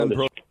This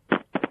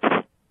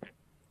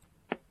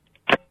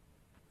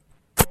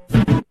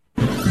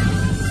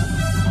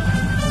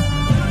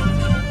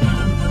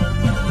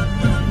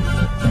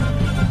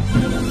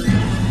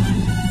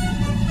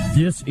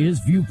is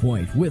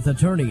Viewpoint with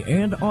attorney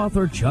and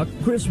author Chuck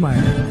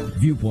Crismier.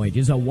 Viewpoint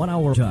is a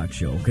one-hour talk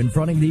show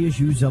confronting the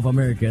issues of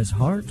America's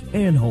heart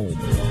and home.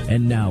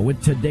 And now,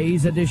 with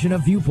today's edition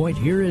of Viewpoint,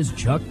 here is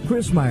Chuck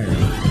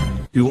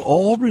Crismier. Do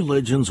all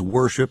religions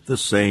worship the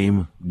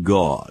same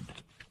God?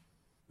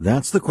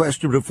 That's the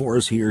question before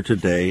us here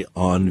today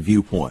on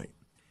Viewpoint.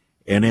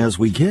 And as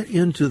we get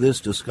into this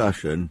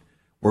discussion,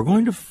 we're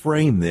going to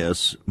frame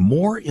this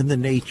more in the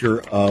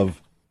nature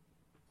of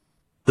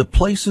the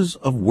places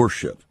of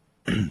worship.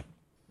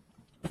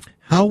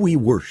 How we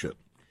worship.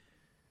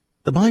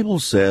 The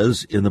Bible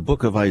says in the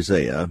book of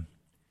Isaiah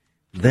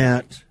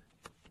that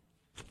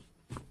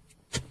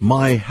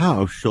my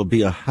house shall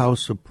be a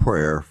house of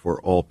prayer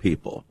for all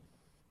people.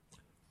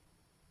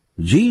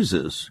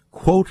 Jesus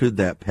quoted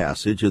that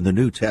passage in the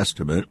New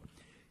Testament,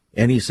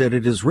 and he said,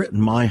 it is written,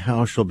 my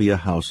house shall be a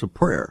house of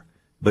prayer,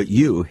 but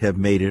you have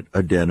made it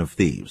a den of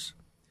thieves.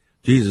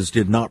 Jesus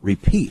did not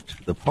repeat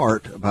the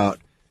part about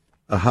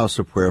a house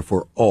of prayer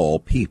for all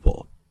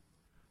people.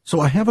 So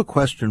I have a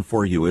question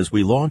for you as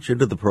we launch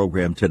into the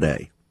program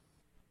today.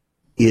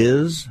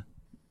 Is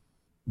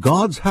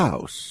God's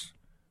house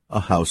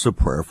a house of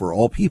prayer for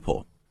all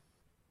people?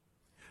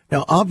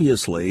 Now,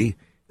 obviously,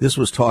 this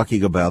was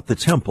talking about the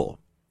temple.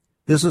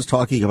 This is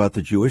talking about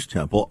the Jewish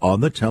temple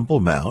on the Temple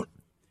Mount.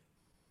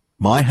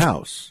 My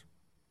house.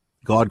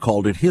 God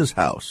called it his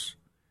house.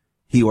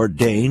 He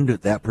ordained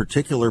that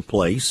particular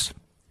place,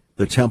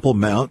 the Temple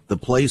Mount, the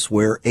place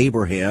where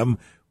Abraham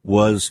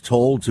was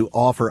told to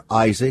offer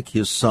Isaac,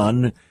 his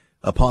son,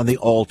 upon the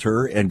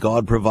altar, and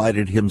God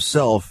provided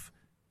himself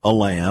a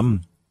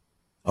ram,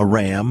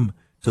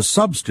 to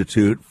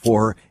substitute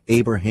for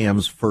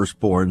Abraham's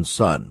firstborn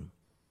son,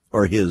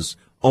 or his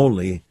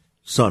only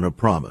son of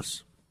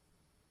promise.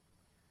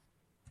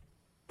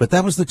 But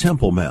that was the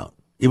Temple Mount.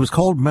 It was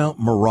called Mount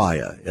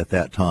Moriah at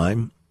that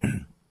time.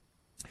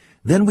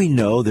 Then we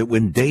know that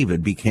when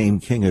David became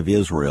king of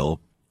Israel,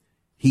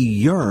 he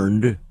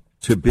yearned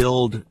to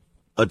build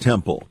a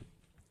temple.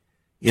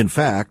 In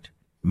fact,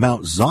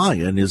 Mount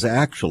Zion is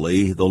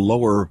actually the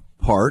lower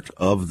part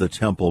of the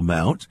Temple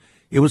Mount.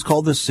 It was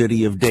called the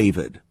City of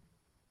David.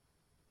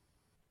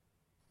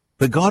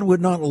 But God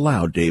would not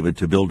allow David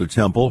to build a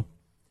temple.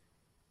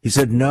 He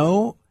said,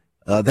 no,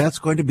 that's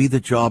going to be the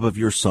job of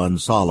your son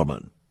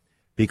Solomon.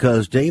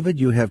 Because, David,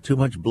 you have too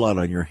much blood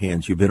on your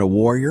hands. You've been a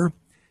warrior,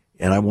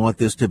 and I want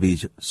this to be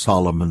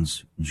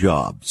Solomon's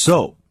job.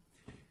 So,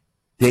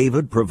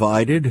 David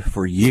provided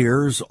for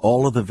years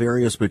all of the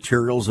various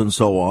materials and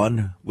so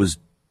on, was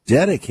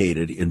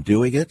dedicated in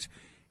doing it,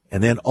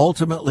 and then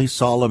ultimately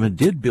Solomon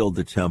did build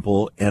the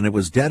temple, and it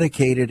was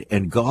dedicated,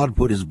 and God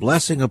put his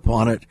blessing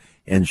upon it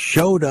and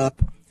showed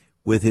up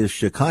with his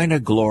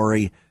Shekinah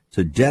glory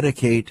to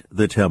dedicate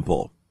the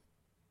temple.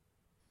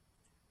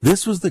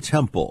 This was the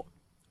temple,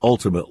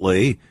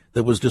 ultimately,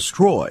 that was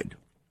destroyed.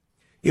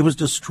 It was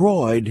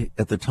destroyed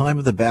at the time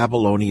of the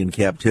Babylonian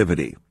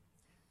captivity.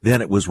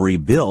 Then it was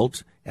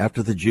rebuilt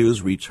after the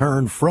Jews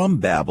returned from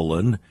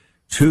Babylon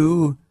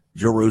to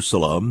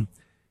Jerusalem,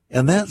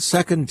 and that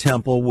second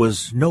temple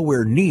was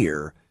nowhere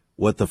near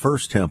what the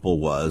first temple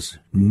was,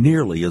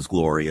 nearly as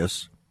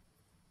glorious.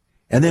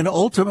 And then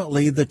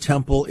ultimately the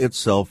temple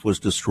itself was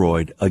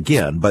destroyed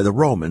again by the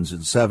Romans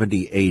in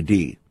 70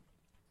 A.D.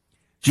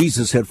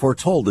 Jesus had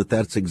foretold that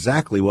that's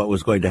exactly what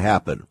was going to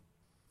happen.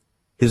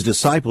 His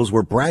disciples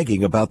were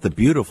bragging about the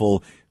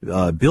beautiful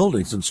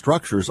buildings and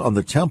structures on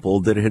the temple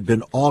that had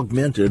been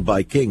augmented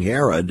by King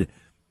Herod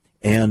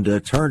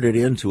and turned it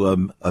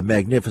into a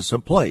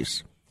magnificent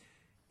place.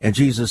 And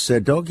Jesus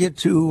said, don't get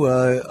too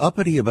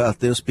uppity about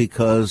this,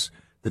 because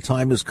the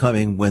time is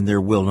coming when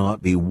there will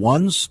not be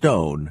one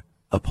stone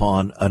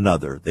upon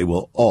another. They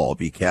will all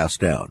be cast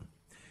down.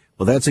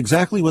 Well, that's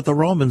exactly what the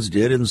Romans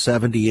did in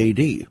 70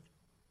 A.D.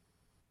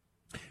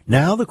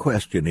 Now the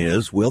question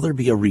is, will there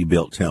be a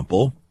rebuilt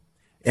temple?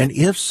 And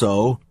if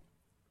so,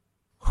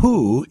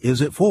 who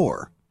is it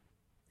for?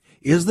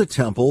 Is the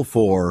temple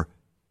for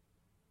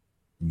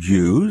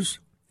Jews?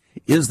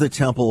 Is the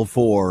temple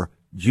for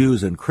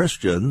Jews and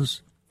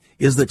Christians?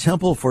 Is the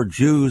temple for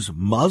Jews,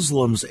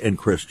 Muslims, and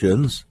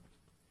Christians?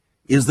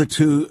 Is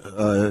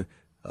the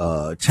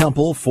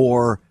temple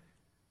for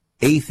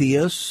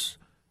atheists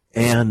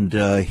and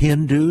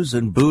Hindus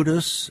and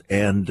Buddhists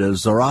and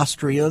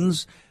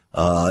Zoroastrians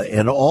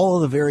and all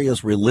of the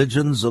various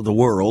religions of the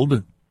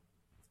world,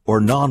 or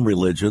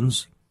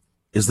non-religions?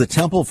 Is the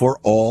temple for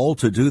all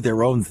to do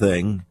their own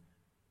thing?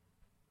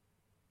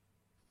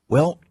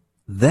 Well,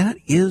 that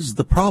is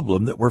the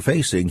problem that we're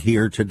facing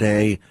here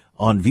today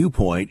on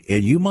Viewpoint,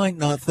 and you might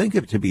not think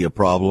it to be a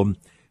problem,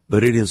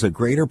 but it is a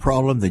greater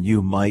problem than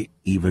you might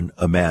even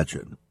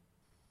imagine.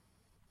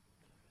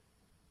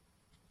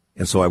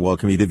 And so I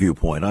welcome you to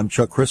Viewpoint. I'm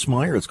Chuck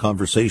Crismier. It's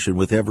conversation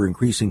with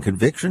ever-increasing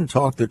conviction,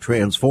 talk that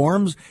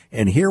transforms,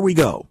 and here we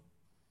go.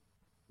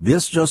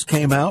 This just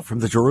came out from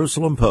the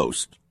Jerusalem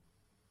Post.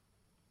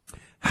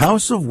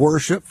 House of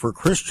worship for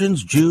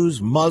Christians,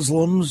 Jews,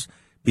 Muslims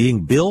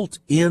being built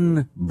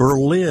in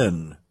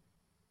Berlin.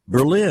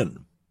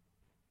 Berlin.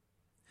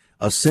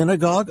 A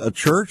synagogue, a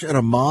church, and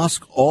a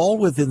mosque all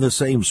within the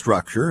same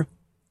structure.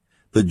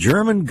 The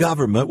German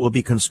government will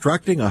be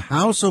constructing a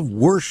house of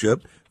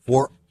worship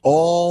for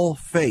all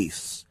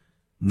faiths,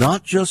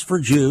 not just for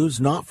Jews,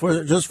 not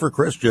just for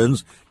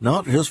Christians,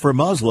 not just for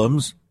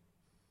Muslims.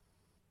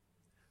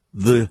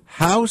 The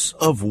House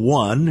of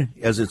One,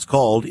 as it's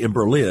called in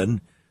Berlin,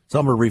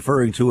 some are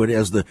referring to it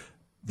as the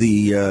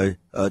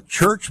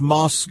church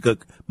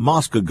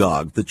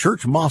mosqueagog, the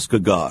church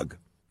mosqueagog.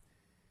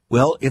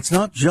 Well, it's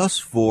not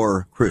just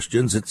for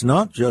Christians, it's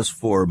not just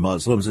for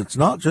Muslims, it's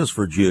not just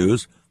for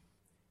Jews.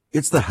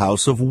 It's the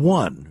House of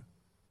One,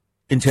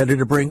 intended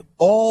to bring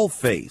all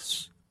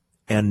faiths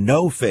and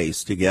no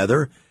faiths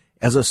together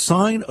as a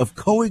sign of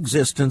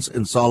coexistence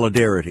and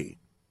solidarity.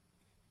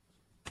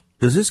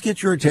 Does this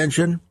get your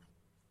attention?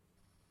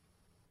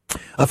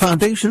 A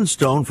foundation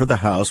stone for the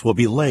house will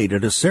be laid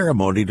at a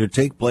ceremony to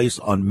take place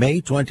on May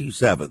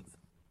 27th.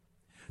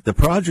 The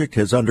project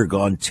has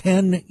undergone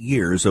 10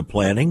 years of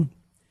planning,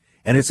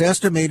 and it's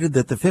estimated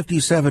that the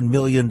 $57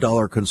 million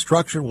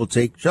construction will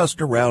take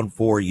just around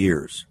 4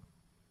 years.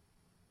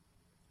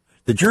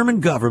 The German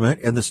government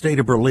and the state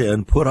of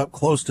Berlin put up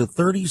close to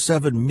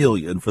 $37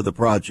 million for the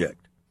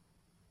project.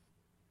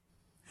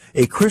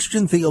 A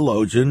Christian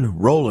theologian,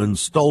 Roland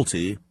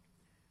Stolte,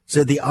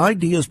 said the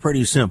idea is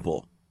pretty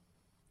simple,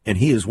 and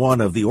he is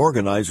one of the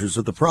organizers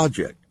of the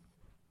project.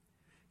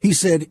 He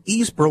said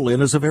East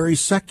Berlin is a very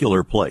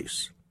secular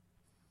place.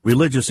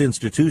 Religious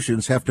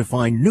institutions have to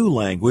find new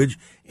language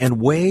and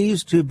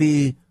ways to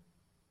be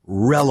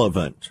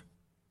relevant.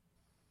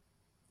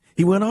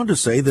 He went on to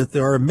say that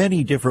there are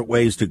many different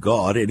ways to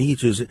God, and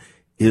each is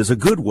a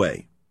good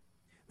way.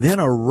 Then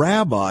a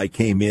rabbi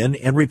came in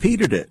and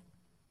repeated it.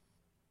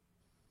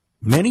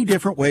 Many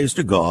different ways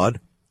to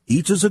God,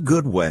 each is a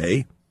good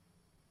way.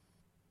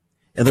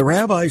 And the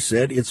rabbi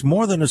said it's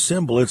more than a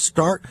symbol, it's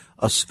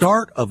a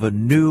start of a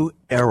new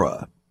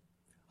era.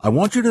 I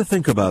want you to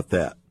think about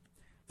that.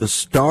 The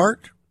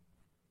start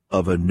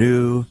of a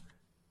new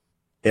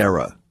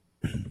era.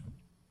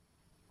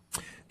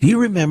 Do you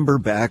remember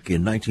back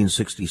in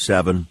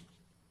 1967,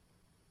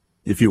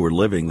 if you were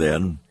living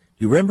then,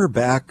 do you remember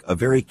back a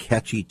very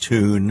catchy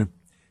tune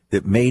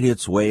that made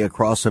its way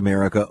across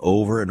America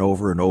over and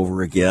over and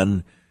over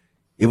again?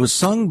 It was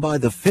sung by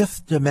the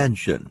Fifth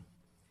Dimension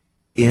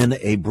in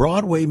a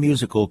Broadway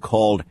musical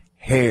called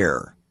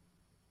Hair.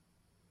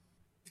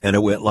 And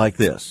it went like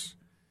this.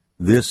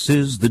 This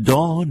is the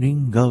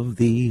dawning of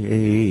the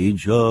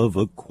age of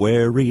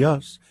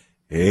Aquarius,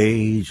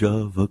 age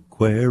of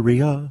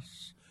Aquarius.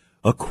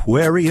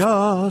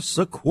 Aquarius,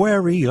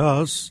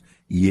 Aquarius,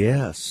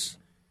 yes.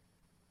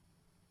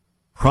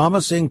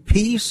 Promising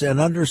peace and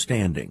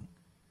understanding,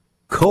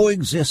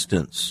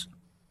 coexistence,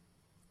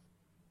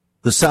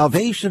 the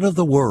salvation of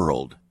the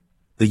world,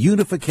 the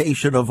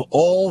unification of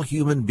all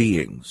human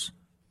beings,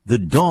 the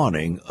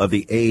dawning of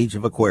the age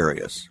of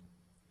Aquarius.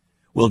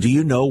 Well, do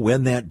you know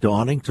when that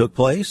dawning took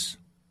place?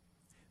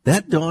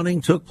 That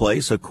dawning took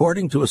place,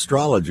 according to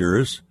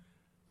astrologers,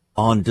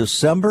 on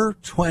December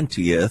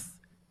 20th,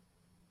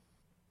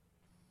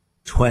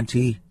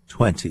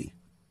 2020,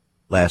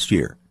 last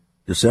year.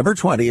 December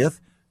 20th,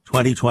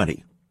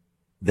 2020.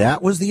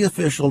 That was the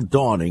official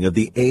dawning of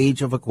the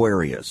age of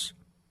Aquarius.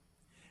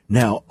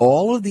 Now,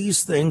 all of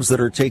these things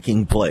that are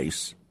taking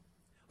place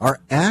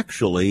are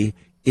actually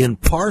in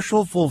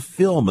partial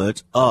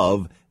fulfillment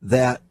of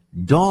that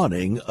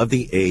dawning of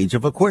the age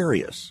of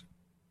Aquarius.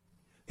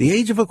 The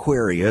age of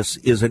Aquarius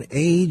is an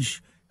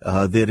age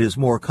that is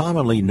more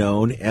commonly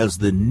known as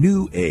the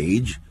New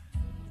Age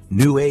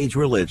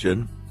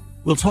religion.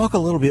 We'll talk a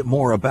little bit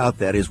more about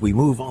that as we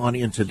move on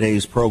in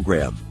today's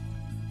program.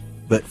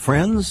 But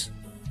friends,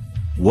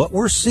 what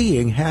we're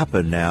seeing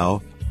happen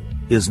now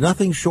is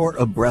nothing short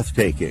of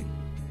breathtaking.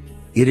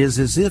 It is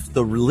as if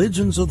the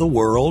religions of the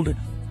world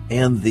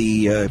and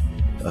the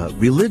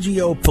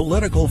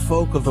religio-political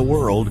folk of the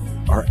world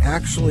are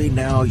actually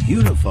now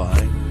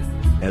unifying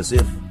as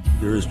if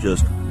there is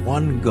just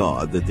one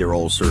God that they're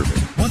all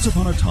serving. Once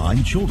upon a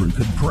time, children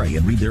could pray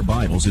and read their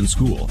Bibles in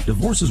school.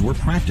 Divorces were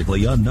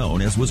practically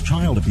unknown, as was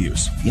child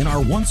abuse. In our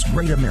once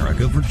great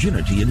America,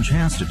 virginity and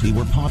chastity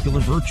were popular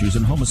virtues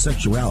and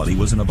homosexuality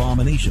was an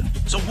abomination.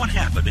 So what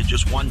happened in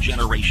just one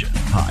generation?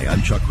 Hi,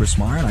 I'm Chuck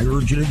Chrismeyer, and I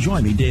urge you to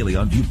join me daily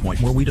on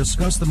Viewpoint, where we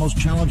discuss the most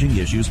challenging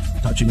issues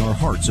touching our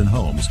hearts and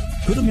homes.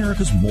 Could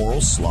America's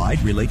moral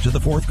slide relate to the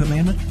Fourth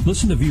Commandment?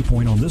 Listen to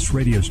Viewpoint on this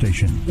radio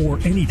station or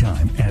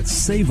anytime at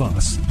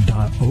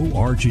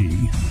saveus.org.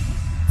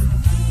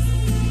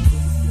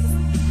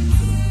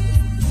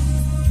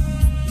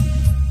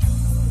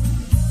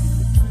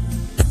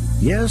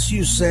 Yes,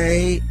 you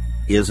say,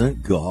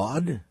 isn't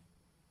God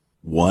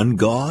one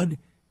God?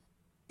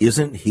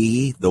 Isn't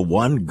he the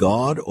one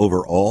God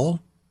over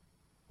all?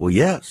 Well,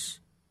 yes.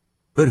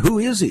 But who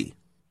is he?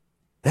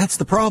 That's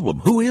the problem.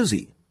 Who is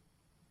he?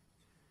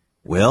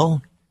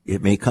 Well,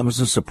 it may come as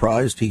a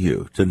surprise to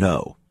you to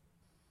know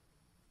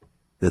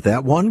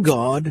that one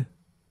God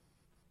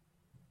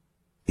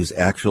is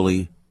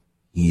actually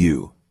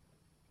you.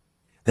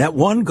 That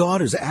one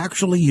God is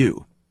actually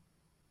you.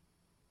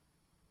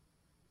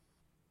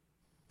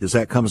 Does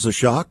that come as a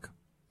shock?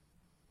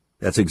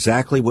 That's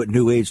exactly what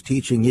New Age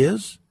teaching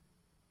is.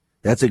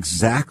 That's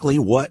exactly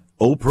what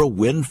Oprah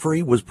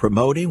Winfrey was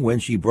promoting when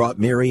she brought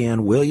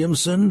Marianne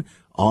Williamson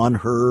on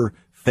her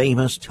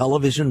famous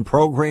television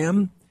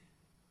program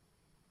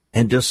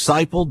and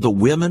discipled the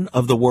women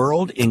of the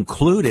world,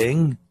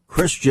 including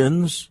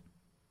Christians,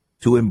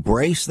 to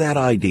embrace that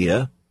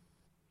idea.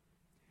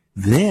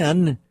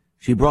 Then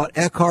she brought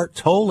Eckhart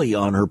Tolle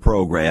on her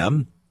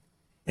program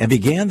and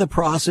began the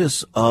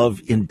process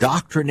of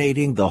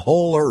indoctrinating the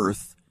whole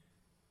earth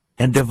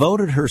and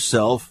devoted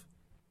herself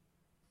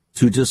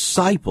to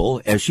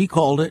disciple, as she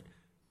called it,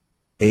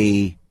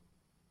 a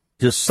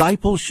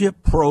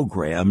discipleship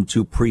program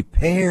to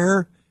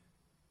prepare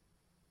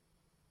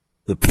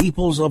the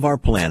peoples of our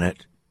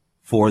planet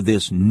for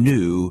this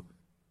new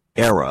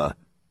era,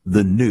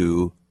 the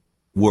new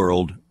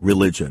world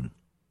religion.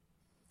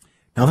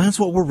 Now, that's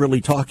what we're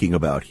really talking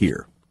about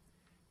here.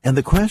 And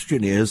the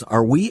question is,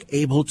 are we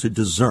able to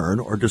discern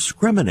or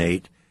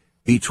discriminate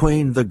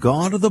between the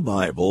God of the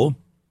Bible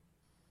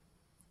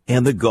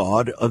and the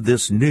God of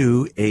this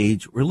new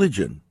age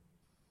religion?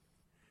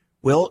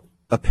 Well,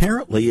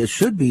 apparently it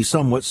should be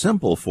somewhat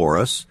simple for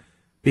us,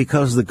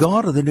 because the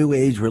God of the new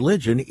age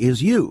religion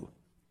is you.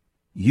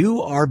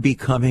 You are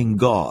becoming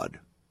God.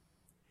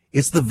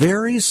 It's the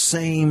very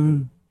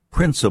same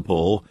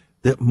principle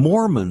that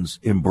Mormons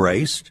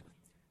embraced.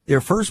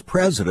 Their first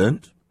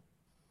president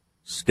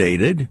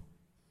stated,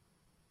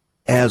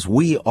 "As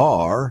we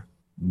are,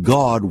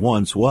 God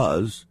once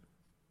was,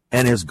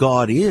 and as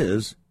God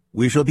is,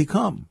 we shall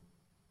become."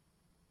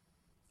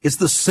 It's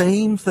the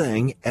same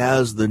thing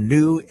as the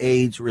New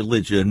Age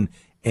religion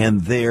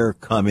and their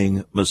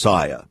coming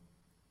Messiah.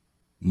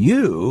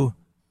 You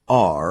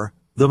are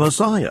the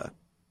Messiah.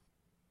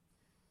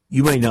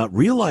 You may not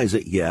realize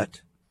it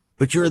yet,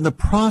 but you're in the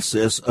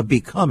process of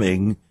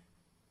becoming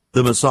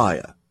the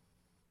Messiah.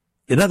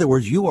 In other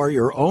words, you are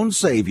your own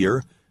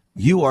Savior.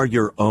 You are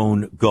your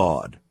own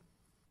God.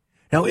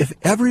 Now, if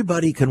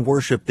everybody can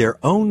worship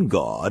their own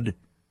God,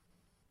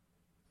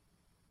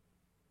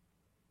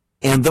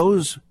 and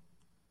those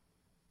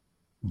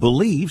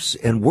beliefs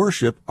and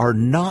worship are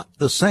not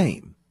the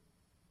same,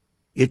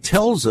 it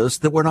tells us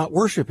that we're not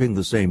worshiping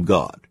the same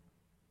God.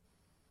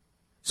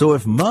 So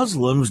if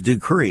Muslims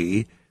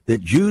decree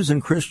that Jews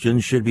and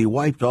Christians should be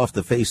wiped off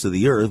the face of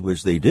the earth,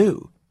 which they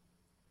do,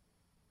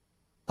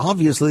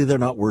 obviously they're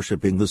not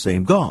worshiping the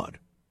same God.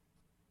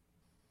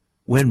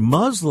 When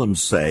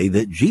Muslims say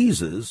that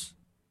Jesus,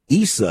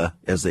 Isa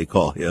as they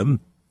call him,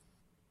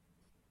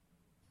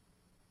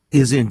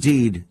 is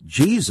indeed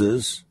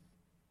Jesus,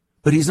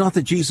 but he's not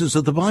the Jesus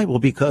of the Bible,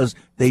 because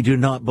they do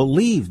not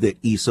believe that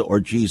Isa or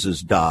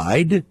Jesus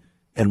died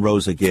and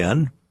rose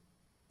again.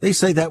 They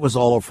say that was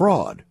all a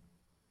fraud.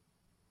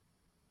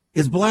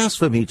 It's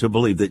blasphemy to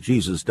believe that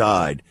Jesus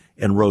died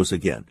and rose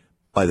again.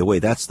 By the way,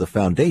 that's the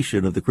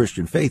foundation of the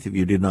Christian faith, if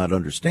you did not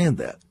understand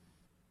that.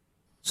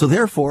 So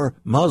therefore,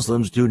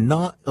 Muslims do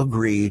not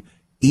agree,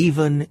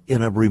 even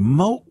in a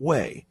remote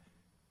way,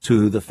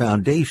 to the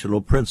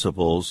foundational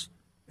principles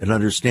and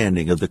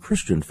understanding of the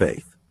Christian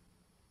faith.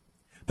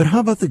 But how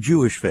about the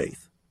Jewish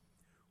faith?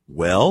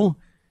 Well,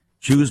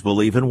 Jews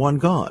believe in one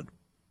God.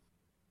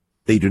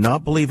 They do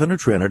not believe in a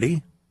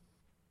Trinity.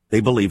 They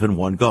believe in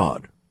one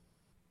God.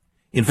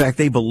 In fact,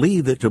 they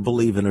believe that to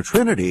believe in a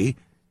Trinity,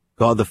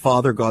 God the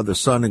Father, God the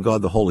Son, and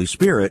God the Holy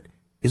Spirit,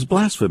 is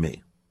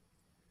blasphemy,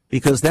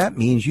 because that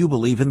means you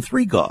believe in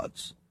three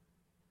gods,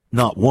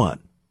 not one.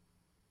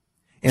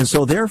 And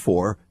so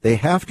therefore, they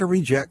have to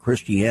reject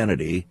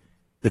Christianity,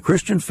 the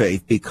Christian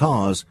faith,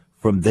 because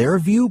from their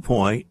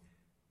viewpoint,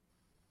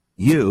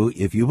 you,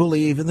 if you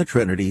believe in the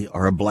Trinity,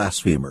 are a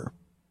blasphemer.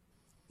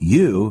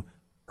 You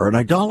are an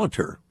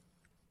idolater.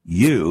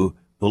 You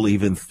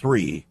believe in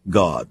three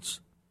gods.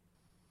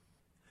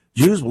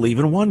 Jews believe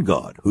in one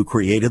God who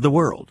created the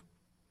world.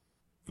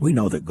 We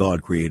know that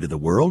God created the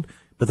world,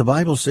 but the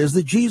Bible says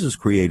that Jesus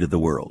created the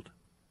world.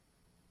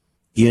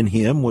 In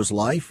him was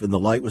life, and the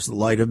light was the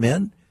light of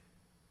men.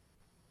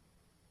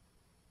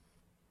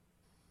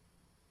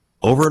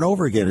 Over and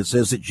over again, it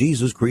says that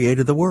Jesus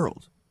created the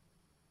world.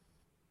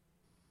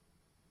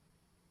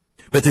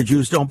 But the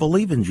Jews don't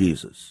believe in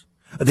Jesus.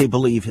 They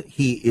believe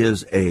he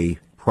is a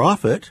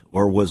prophet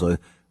or was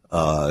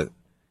a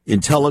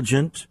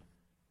intelligent,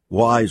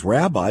 wise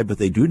rabbi, but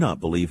they do not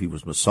believe he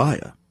was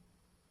Messiah.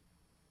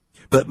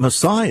 But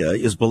Messiah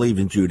is believed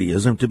in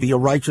Judaism to be a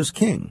righteous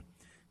king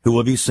who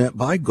will be sent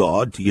by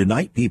God to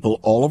unite people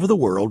all over the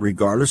world,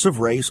 regardless of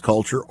race,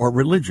 culture, or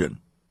religion.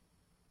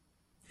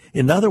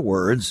 In other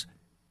words,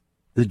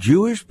 the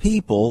Jewish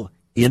people,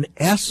 in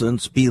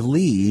essence,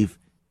 believe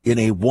in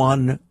a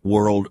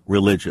one-world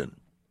religion.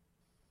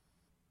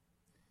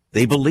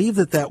 They believe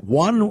that that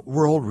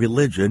one-world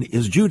religion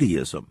is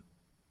Judaism.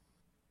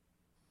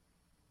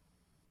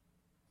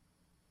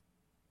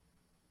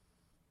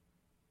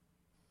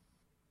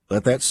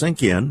 Let that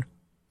sink in.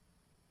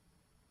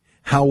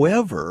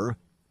 However,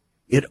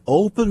 it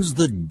opens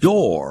the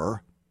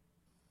door,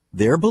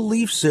 their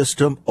belief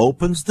system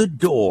opens the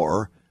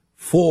door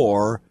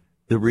for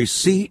the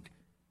reception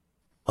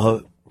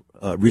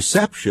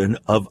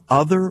of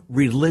other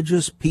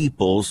religious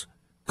peoples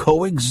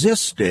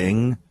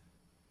coexisting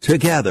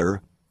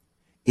together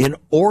in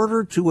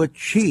order to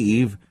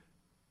achieve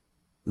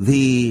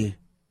the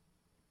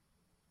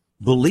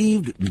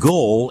believed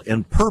goal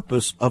and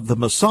purpose of the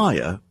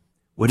Messiah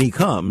when he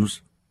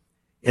comes,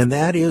 and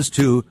that is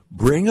to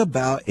bring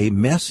about a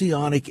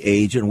messianic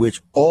age in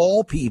which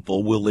all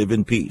people will live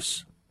in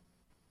peace.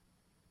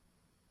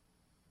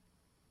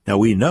 Now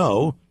we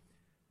know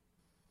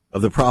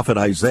of the prophet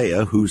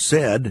Isaiah, who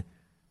said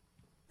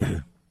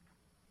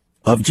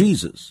of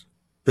Jesus,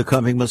 the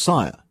coming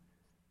Messiah,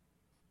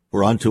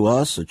 "For unto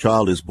us a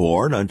child is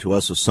born, unto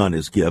us a son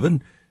is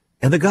given,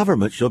 and the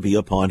government shall be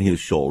upon his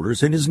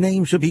shoulders, and his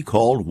name shall be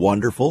called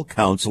Wonderful,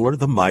 Counselor,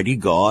 the Mighty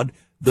God,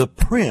 the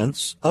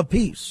Prince of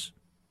Peace.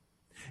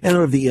 And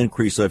of the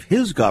increase of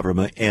his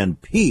government and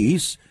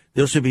peace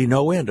there shall be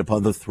no end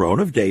upon the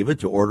throne of David,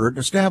 to order and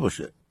establish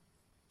it."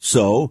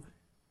 So,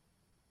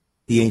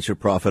 the ancient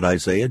prophet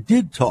Isaiah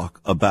did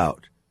talk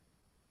about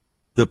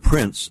the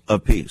Prince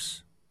of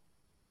Peace.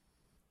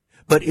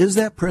 But is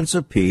that Prince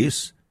of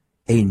Peace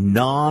a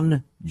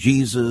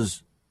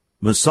non-Jesus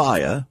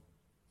Messiah?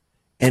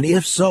 And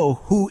if so,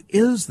 who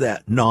is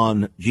that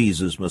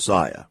non-Jesus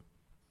Messiah?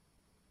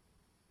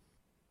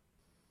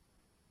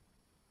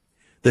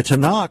 The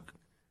Tanakh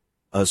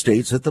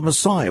states that the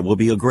Messiah will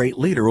be a great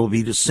leader, will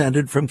be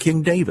descended from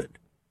King David.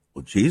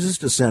 Well, Jesus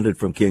descended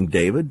from King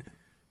David,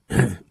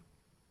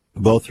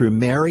 both through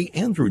Mary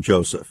and through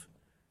Joseph.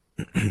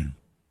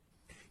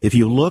 If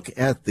you look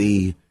at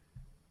the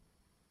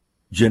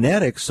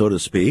genetics, so to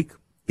speak,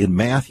 in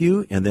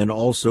Matthew and then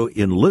also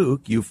in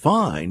Luke, you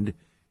find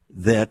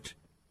that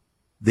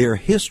their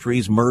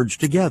histories merge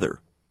together,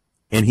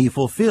 and he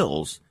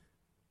fulfills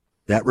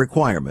that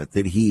requirement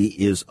that he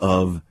is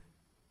of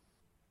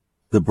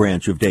the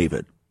branch of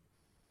David.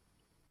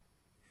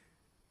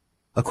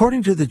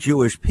 According to the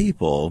Jewish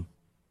people,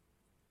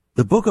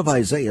 the book of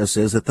Isaiah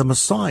says that the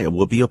Messiah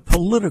will be a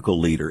political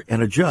leader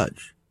and a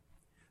judge,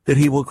 that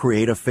he will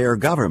create a fair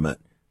government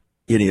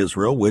in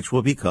Israel, which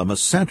will become a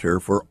center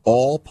for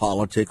all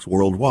politics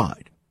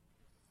worldwide.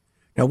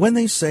 Now, when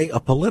they say a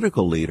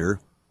political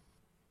leader,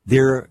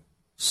 they're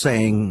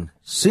saying,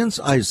 since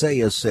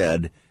Isaiah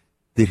said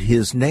that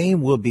his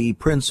name will be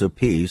Prince of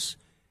Peace,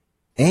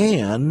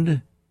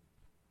 and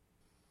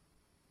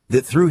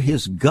that through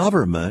his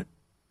government,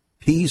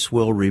 peace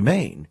will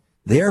remain.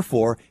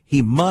 Therefore,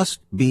 he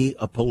must be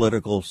a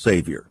political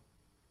savior.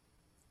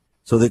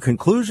 So the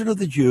conclusion of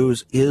the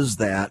Jews is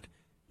that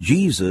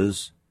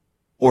Jesus,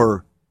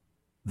 or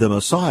the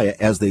Messiah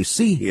as they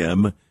see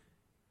him,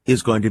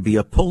 is going to be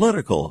a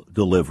political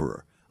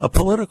deliverer, a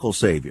political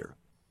savior.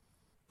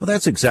 Well,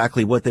 that's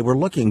exactly what they were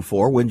looking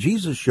for when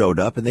Jesus showed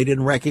up and they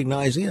didn't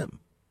recognize him.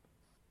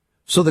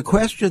 So the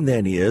question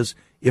then is,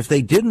 if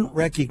they didn't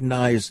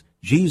recognize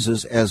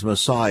Jesus as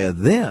Messiah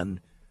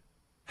then,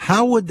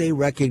 how would they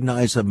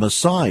recognize a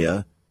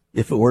Messiah,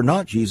 if it were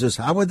not Jesus,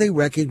 how would they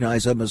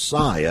recognize a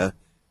Messiah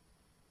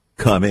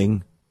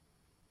coming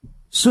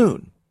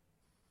soon?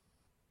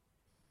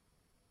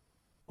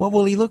 What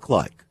will he look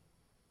like?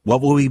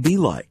 What will he be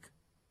like?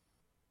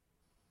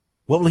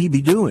 What will he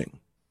be doing?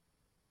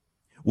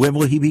 When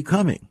will he be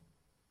coming?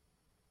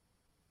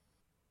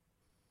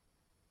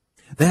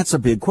 That's a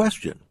big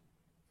question.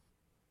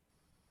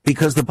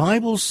 Because the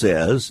Bible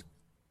says,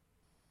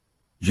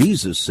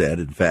 Jesus said,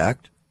 in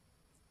fact,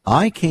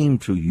 "I came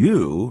to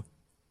you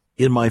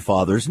in my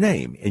Father's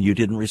name, and you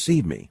didn't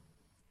receive me.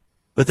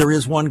 But there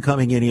is one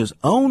coming in his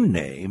own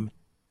name,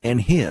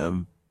 and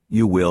him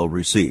you will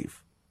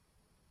receive."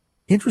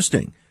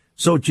 Interesting.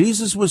 So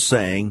Jesus was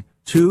saying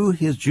to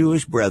his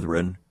Jewish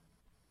brethren,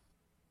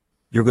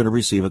 you're going to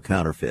receive a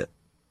counterfeit.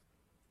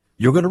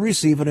 You're going to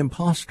receive an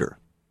imposter.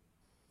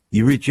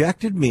 You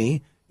rejected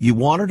me. You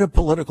wanted a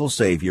political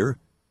savior,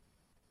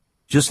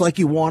 just like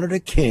you wanted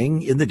a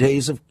king in the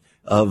days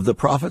of the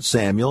prophet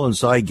Samuel, and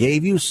so I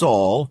gave you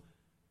Saul.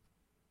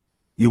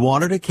 You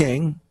wanted a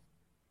king.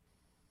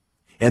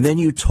 And then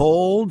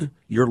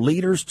your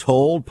leaders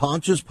told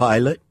Pontius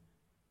Pilate,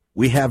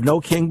 we have no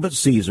king but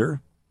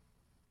Caesar,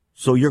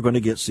 so you're going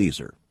to get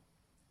Caesar.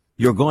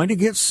 You're going to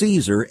get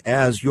Caesar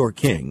as your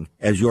king,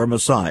 as your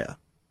Messiah.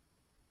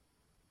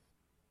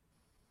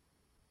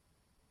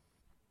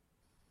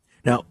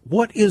 Now,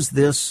 what is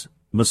this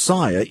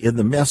Messiah in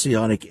the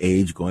Messianic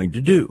age going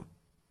to do?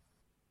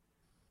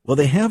 Well,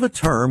 they have a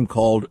term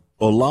called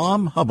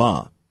Olam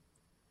Haba,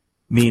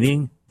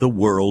 meaning the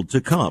world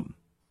to come.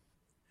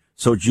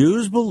 So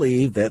Jews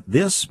believe that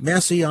this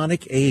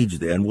Messianic age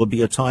then will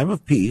be a time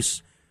of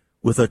peace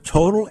with a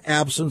total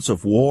absence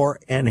of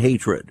war and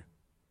hatred.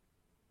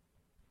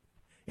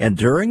 And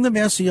during the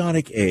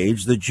Messianic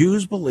age, the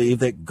Jews believe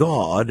that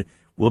God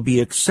will be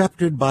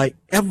accepted by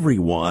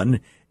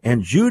everyone,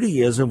 and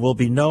Judaism will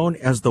be known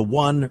as the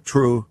one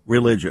true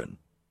religion.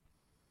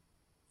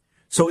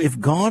 So if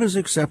God is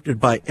accepted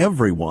by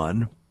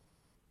everyone,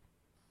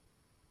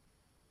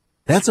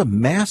 That's a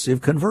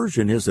massive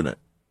conversion, isn't it?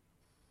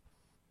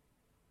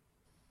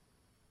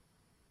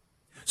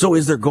 So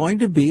is there going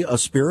to be a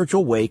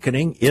spiritual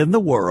awakening in the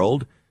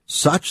world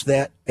such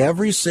that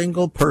every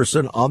single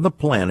person on the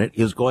planet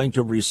is going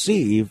to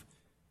receive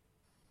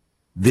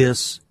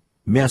this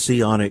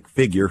messianic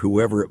figure,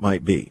 whoever it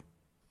might be?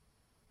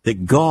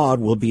 That God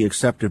will be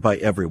accepted by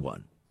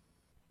everyone?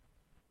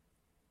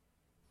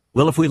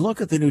 Well, if we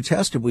look at the New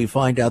Testament, we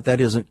find out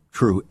that isn't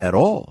true at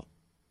all.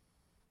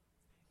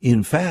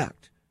 In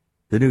fact,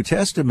 the New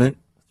Testament,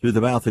 through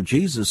the mouth of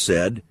Jesus,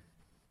 said,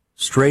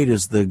 "Straight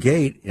is the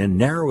gate, and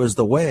narrow is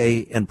the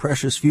way, and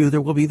precious few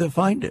there will be that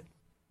find it.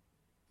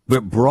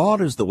 But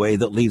broad is the way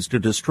that leads to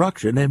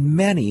destruction, and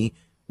many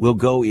will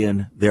go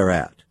in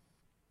thereat."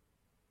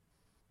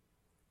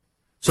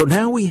 So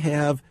now we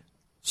have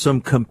some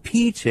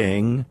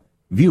competing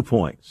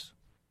viewpoints.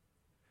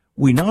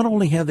 We not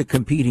only have the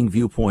competing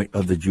viewpoint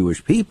of the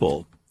Jewish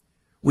people,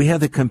 we have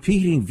the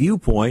competing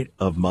viewpoint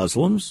of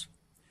Muslims,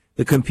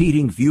 the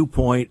competing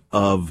viewpoint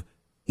of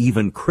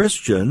even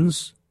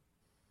Christians,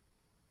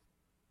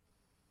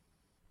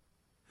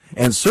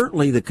 and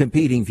certainly the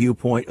competing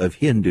viewpoint of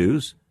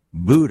Hindus,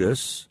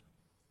 Buddhists,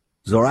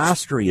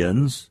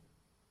 Zoroastrians,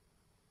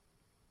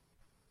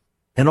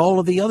 and all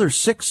of the other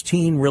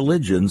 16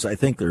 religions. I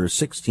think there are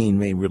 16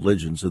 main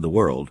religions of the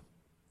world.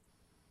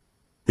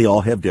 They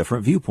all have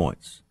different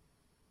viewpoints.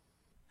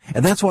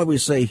 And that's why we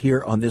say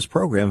here on this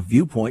program,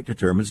 viewpoint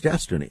determines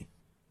destiny.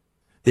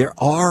 There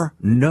are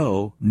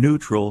no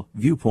neutral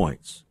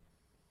viewpoints.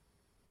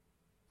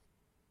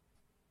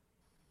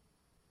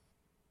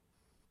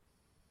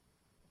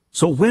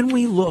 So when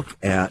we look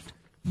at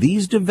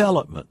these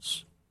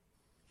developments,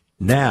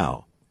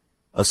 now,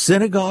 a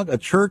synagogue, a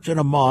church, and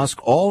a mosque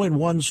all in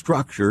one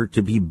structure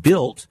to be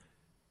built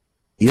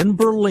in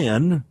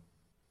Berlin,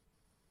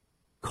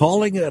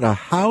 calling it a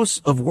house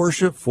of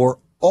worship for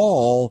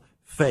all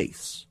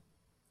faiths.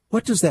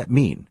 What does that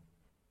mean?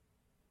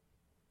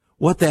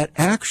 What that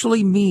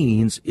actually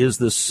means is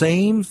the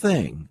same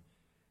thing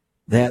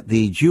that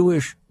the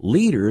Jewish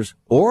leaders,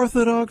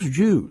 Orthodox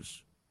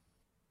Jews,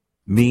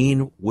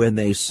 mean when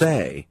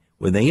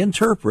they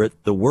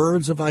interpret the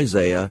words of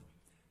Isaiah,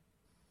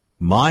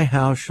 "My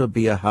house shall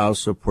be a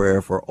house of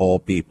prayer for all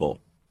people."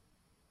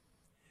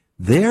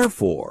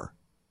 Therefore,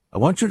 I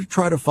want you to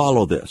try to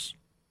follow this.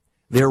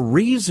 Their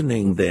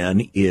reasoning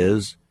then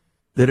is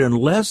that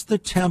unless the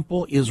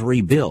temple is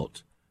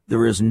rebuilt,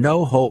 there is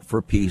no hope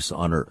for peace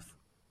on earth.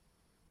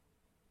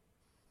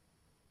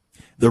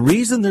 The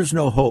reason there's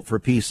no hope for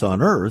peace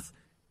on earth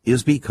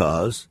is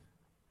because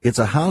it's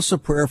a house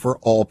of prayer for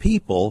all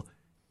people,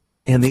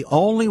 and the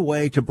only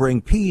way to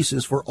bring peace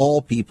is for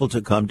all people to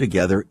come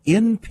together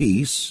in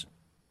peace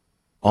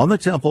on the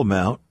Temple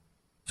Mount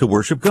to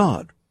worship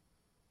God.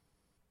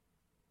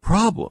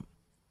 Problem: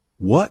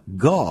 what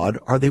God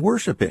are they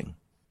worshiping?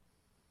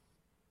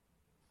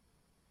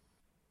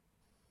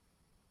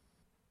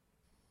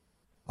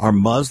 Are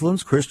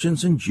Muslims,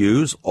 Christians, and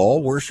Jews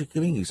all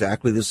worshiping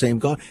exactly the same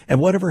God? And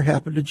whatever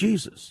happened to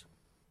Jesus?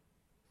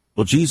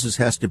 Well, Jesus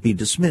has to be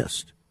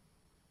dismissed.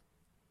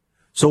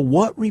 So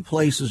what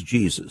replaces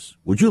Jesus?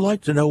 Would you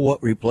like to know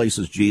what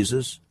replaces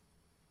Jesus?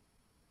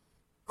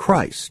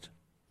 Christ.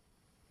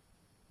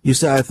 You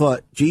say, "I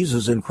thought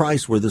Jesus and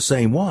Christ were the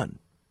same one."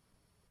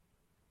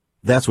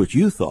 That's what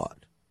you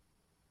thought.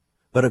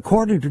 But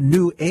according to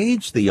New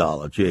Age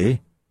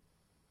theology,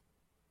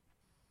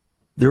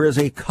 there is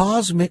a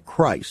cosmic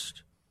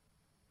Christ,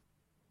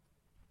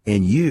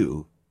 and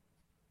you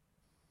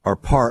are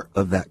part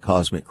of that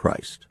cosmic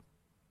Christ.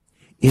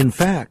 In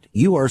fact,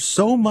 you are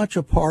so much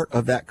a part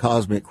of that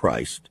cosmic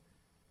Christ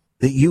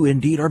that you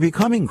indeed are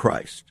becoming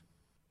Christ.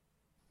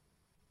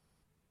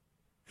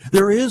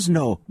 There is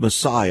no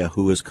Messiah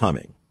who is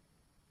coming.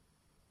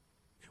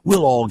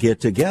 We'll all get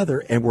together,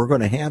 and we're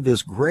going to have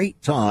this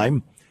great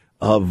time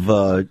of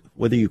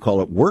whether you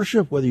call it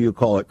worship, whether you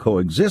call it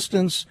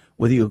coexistence,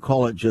 whether you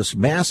call it just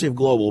massive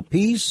global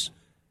peace.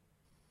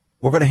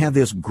 We're going to have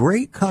this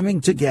great coming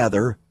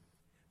together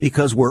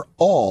because we're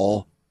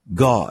all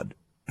God.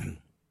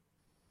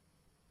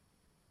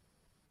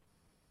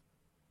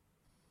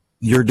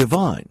 You're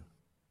divine.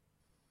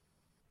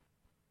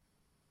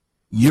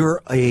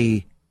 You're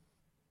a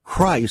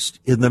Christ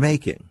in the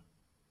making.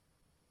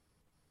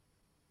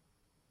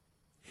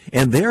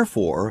 And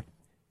therefore,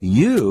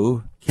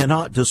 you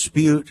cannot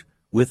dispute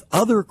with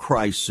other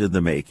Christs in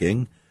the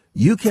making.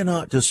 You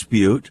cannot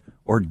dispute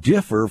or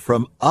differ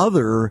from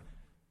other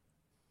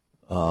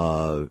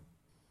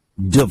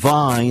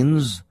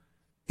divines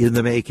in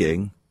the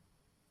making,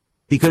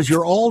 because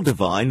you're all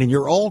divine and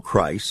you're all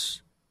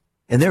Christ,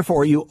 and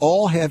therefore you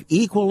all have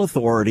equal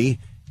authority,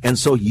 and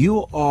so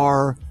you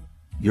are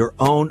your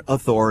own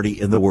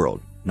authority in the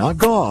world. Not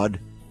God,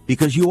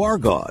 because you are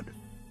God.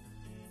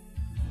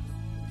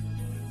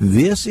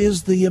 This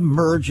is the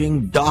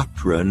emerging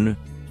doctrine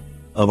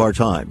of our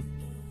time.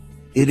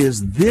 It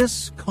is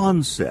this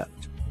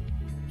concept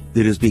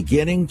that is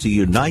beginning to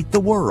unite the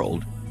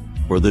world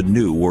for the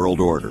new world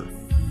order.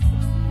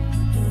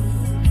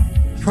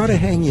 Try to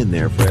hang in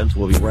there, friends.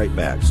 We'll be right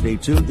back. Stay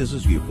tuned. This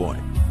is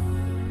Viewpoint.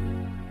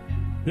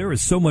 There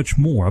is so much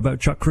more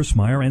about Chuck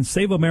Crismier and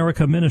Save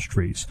America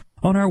Ministries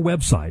on our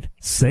website,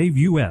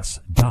 saveus.org.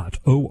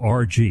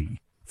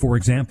 For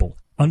example,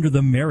 under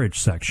the marriage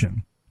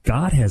section,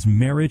 God has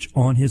marriage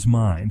on his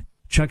mind.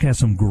 Chuck has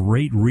some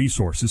great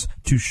resources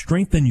to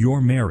strengthen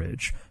your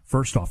marriage.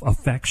 First off, a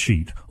fact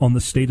sheet on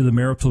the state of the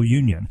marital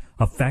union,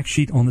 a fact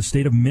sheet on the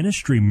state of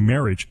ministry,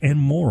 marriage, and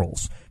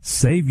morals.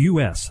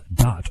 SaveUS.org.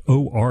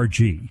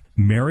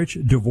 Marriage,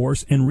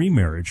 divorce, and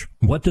remarriage.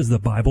 What does the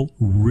Bible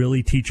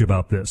really teach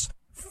about this?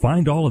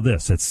 Find all of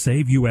this at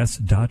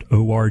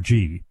SaveUS.org.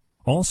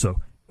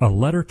 Also, a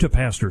letter to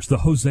pastors, the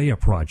Hosea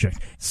Project,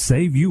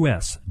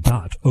 SaveUS.org,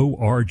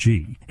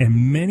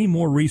 and many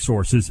more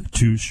resources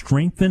to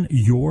strengthen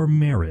your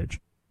marriage.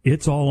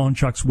 It's all on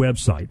Chuck's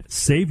website,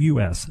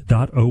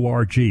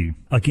 SaveUS.org.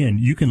 Again,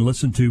 you can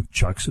listen to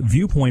Chuck's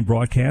Viewpoint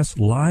broadcast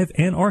live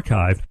and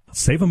archived.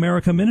 Save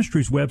America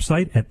Ministries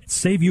website at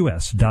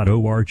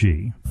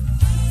SaveUS.org.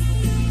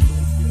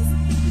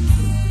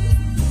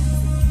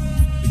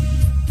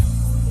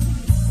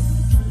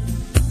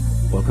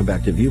 Welcome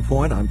back to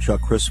Viewpoint. I'm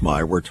Chuck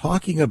Crismier. We're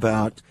talking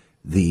about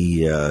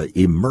the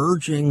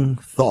emerging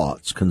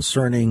thoughts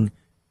concerning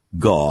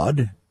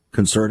God,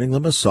 concerning the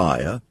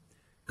Messiah,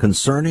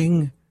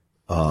 concerning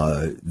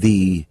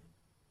the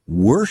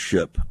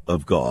worship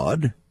of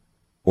God,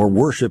 or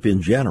worship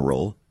in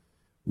general,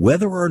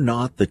 whether or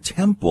not the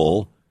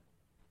temple,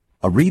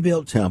 a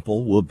rebuilt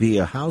temple, will be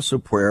a house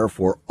of prayer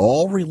for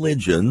all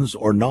religions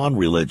or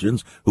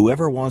non-religions,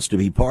 whoever wants to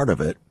be part of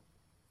it,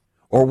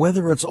 or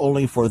whether it's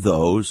only for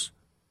those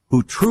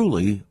who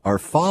truly are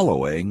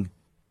following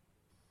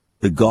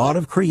the God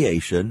of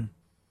creation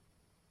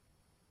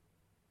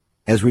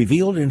as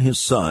revealed in his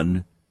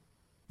Son,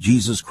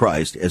 Jesus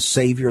Christ, as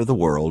Savior of the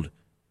world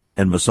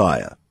and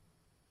Messiah.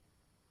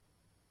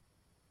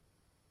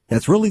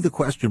 That's really the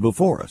question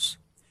before us.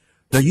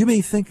 Now, you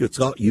may think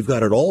you've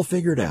got it all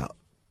figured out.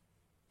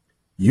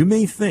 You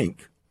may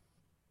think,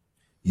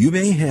 you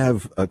may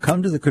have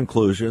come to the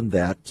conclusion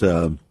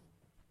that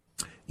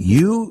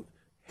you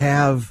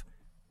have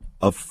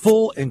a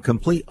full and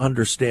complete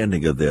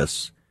understanding of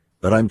this,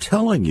 but I'm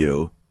telling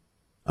you,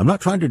 I'm not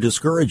trying to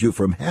discourage you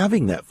from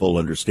having that full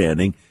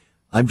understanding.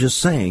 I'm just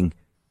saying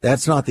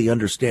that's not the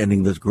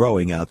understanding that's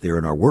growing out there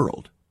in our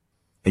world.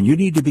 And you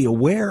need to be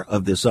aware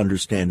of this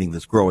understanding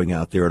that's growing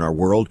out there in our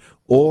world,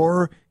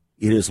 or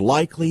it is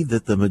likely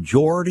that the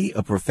majority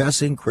of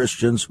professing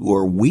Christians who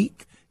are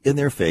weak in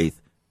their faith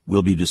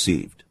will be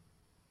deceived.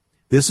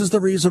 This is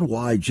the reason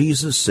why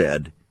Jesus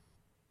said,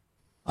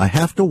 I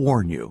have to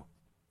warn you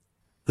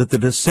that the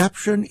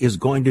deception is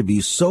going to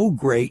be so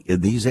great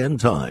in these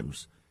end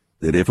times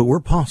that if it were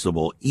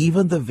possible,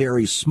 even the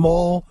very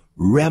small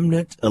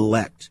remnant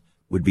elect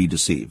would be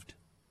deceived.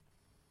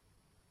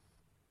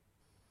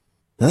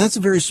 Now, that's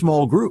a very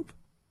small group.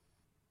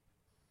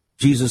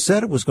 Jesus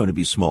said it was going to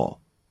be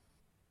small.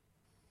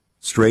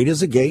 Straight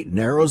is the gate,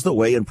 narrow is the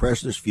way, and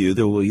precious few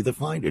there will either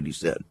find it, he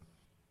said.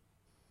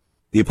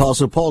 The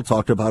Apostle Paul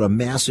talked about a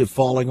massive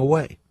falling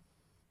away.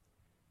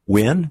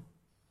 When?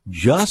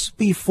 Just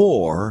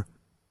before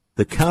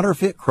the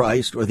counterfeit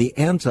Christ or the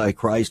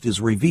Antichrist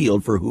is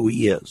revealed for who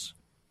he is.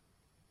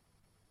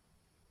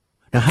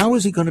 Now, how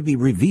is he going to be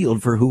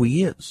revealed for who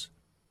he is?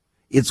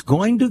 It's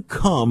going to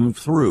come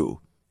through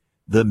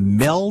the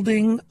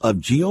melding of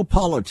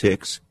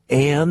geopolitics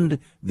and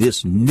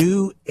this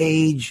new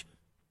age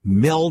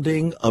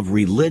melding of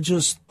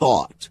religious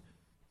thought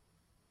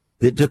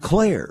that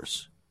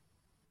declares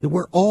that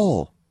we're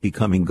all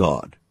becoming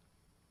God.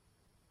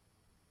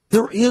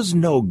 There is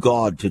no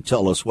God to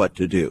tell us what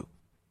to do.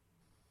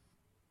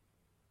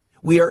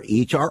 We are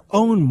each our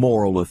own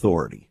moral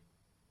authority.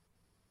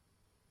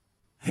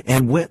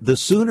 And the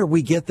sooner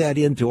we get that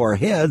into our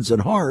heads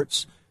and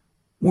hearts,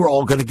 we're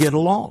all going to get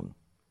along.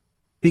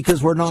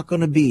 Because we're not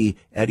going to be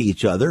at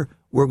each other.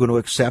 We're going to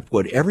accept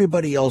what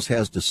everybody else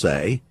has to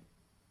say.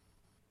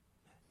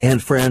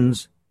 And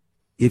friends,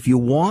 if you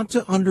want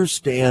to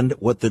understand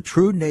what the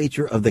true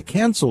nature of the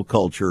cancel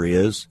culture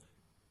is,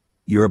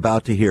 you're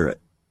about to hear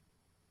it.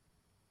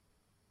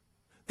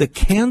 The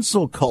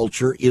cancel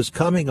culture is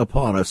coming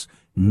upon us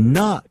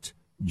not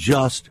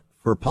just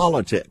for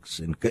politics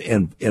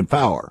and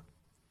power.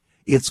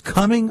 It's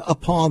coming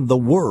upon the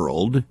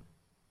world,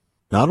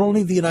 not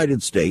only the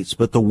United States,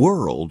 but the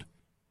world,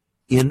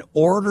 in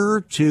order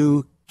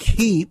to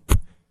keep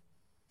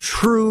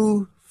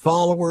true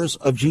followers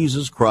of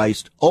Jesus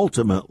Christ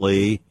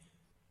ultimately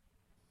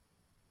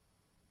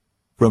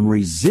from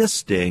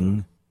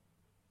resisting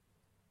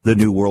the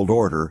New World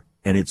Order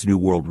and its New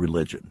World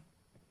religion.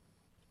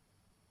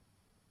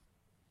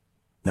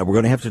 Now, we're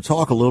going to have to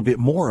talk a little bit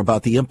more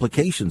about the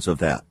implications of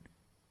that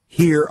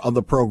here on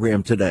the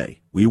program today.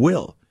 We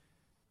will.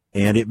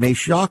 And it may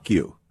shock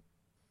you.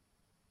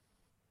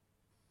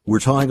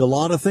 We're tying a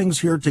lot of things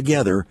here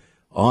together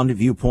on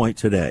Viewpoint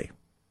today.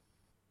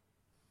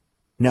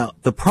 Now,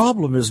 the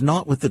problem is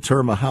not with the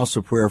term a house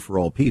of prayer for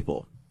all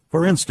people.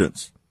 For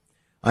instance,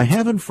 I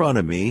have in front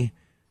of me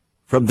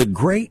from the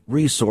great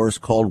resource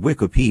called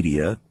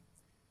Wikipedia,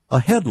 a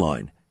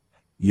headline,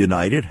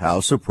 United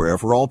House of Prayer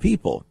for All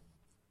People.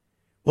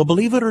 Well,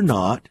 believe it or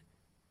not,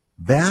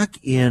 back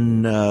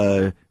in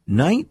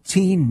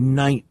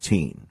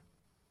 1919,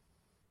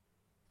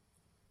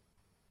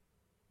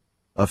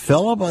 a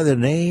fellow by the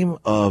name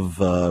of,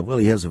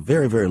 he has a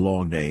very, very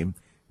long name,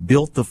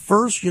 built the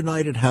first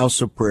United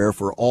House of Prayer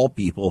for All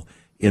People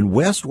in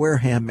West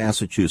Wareham,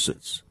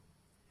 Massachusetts.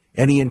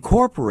 And he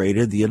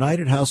incorporated the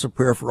United House of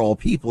Prayer for All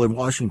People in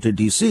Washington,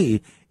 D.C.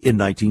 in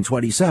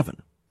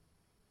 1927.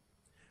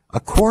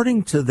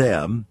 According to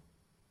them,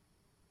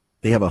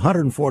 they have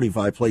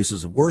 145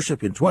 places of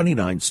worship in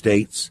 29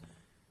 states,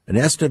 an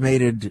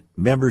estimated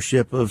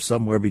membership of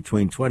somewhere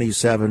between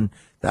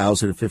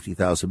 27,000 and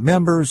 50,000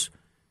 members,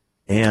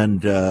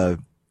 and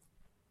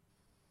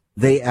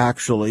they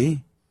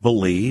actually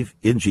believe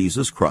in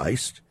Jesus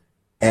Christ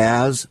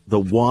as the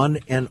one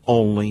and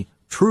only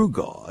true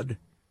God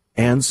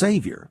and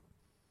Savior.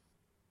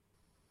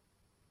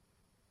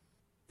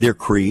 Their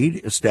creed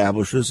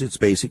establishes its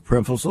basic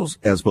principles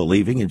as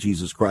believing in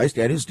Jesus Christ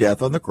and his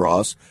death on the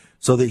cross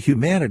so that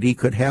humanity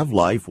could have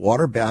life,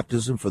 water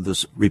baptism for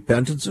the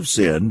repentance of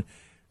sin,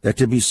 that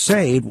to be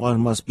saved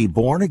one must be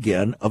born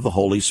again of the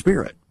Holy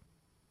Spirit.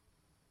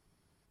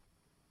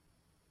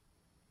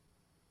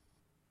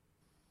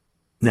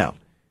 Now,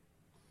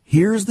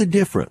 here's the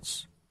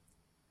difference.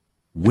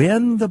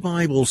 When the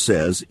Bible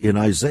says in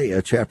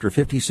Isaiah chapter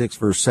 56,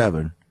 verse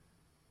 7,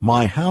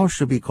 my house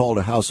shall be called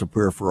a house of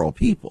prayer for all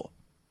people,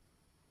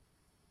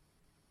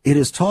 it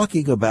is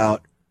talking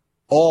about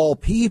all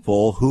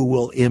people who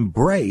will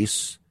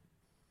embrace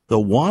the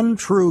one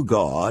true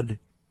God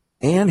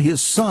and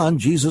his Son,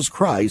 Jesus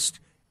Christ,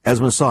 as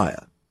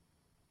Messiah.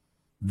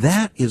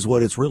 That is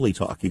what it's really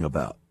talking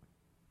about.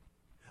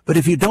 But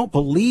if you don't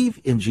believe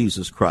in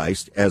Jesus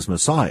Christ as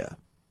Messiah,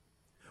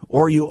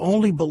 or you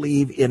only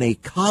believe in a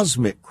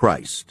cosmic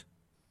Christ,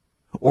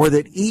 or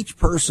that each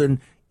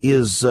person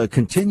is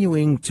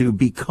continuing to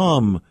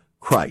become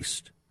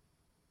Christ,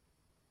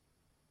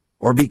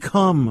 or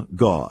become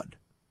God,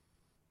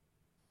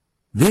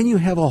 then you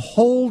have a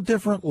whole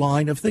different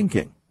line of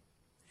thinking.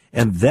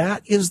 And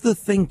that is the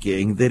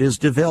thinking that is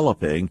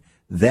developing.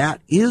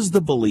 That is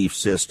the belief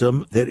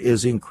system that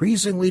is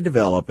increasingly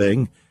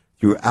developing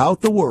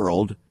throughout the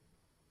world.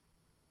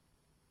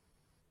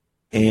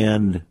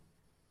 And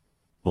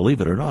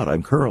believe it or not,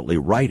 I'm currently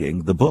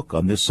writing the book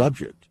on this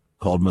subject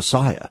called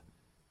Messiah,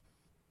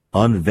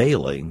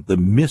 Unveiling the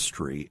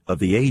Mystery of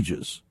the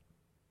Ages.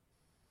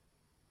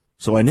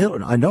 So I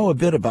know a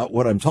bit about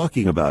what I'm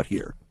talking about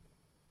here.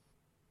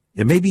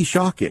 It may be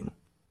shocking,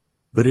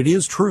 but it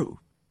is true.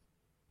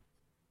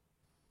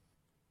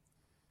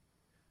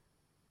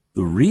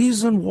 The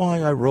reason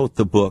why I wrote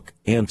the book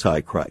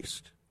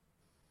Antichrist,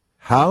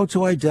 How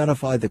to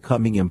Identify the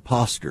Coming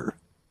Imposter,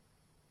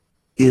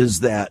 is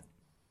that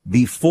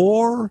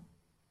before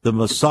the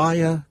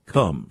Messiah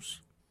comes,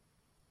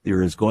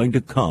 there is going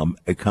to come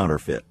a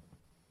counterfeit.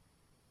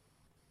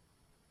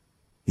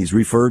 He's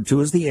referred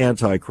to as the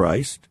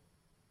Antichrist,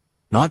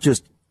 not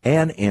just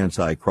an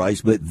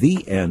Antichrist, but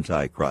the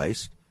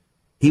Antichrist.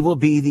 He will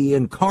be the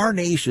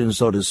incarnation,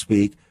 so to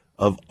speak,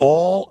 of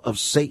all of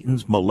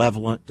Satan's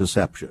malevolent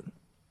deception.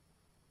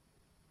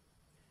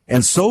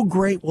 And so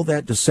great will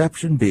that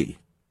deception be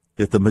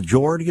that the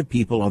majority of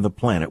people on the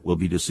planet will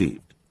be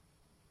deceived.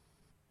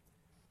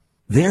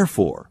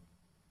 Therefore,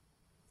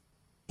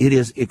 it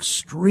is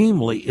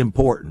extremely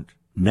important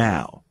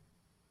now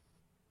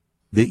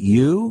that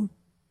you,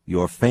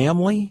 your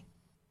family,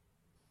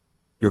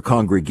 your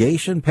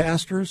congregation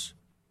pastors,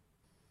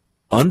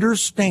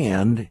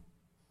 understand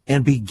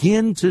and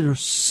begin to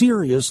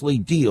seriously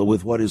deal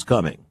with what is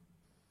coming.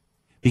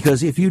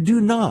 Because if you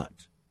do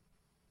not,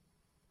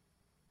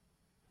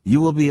 you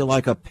will be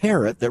like a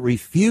parent that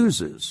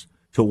refuses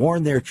to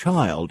warn their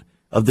child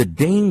of the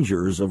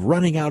dangers of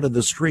running out of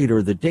the street,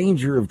 or the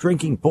danger of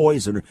drinking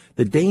poison, or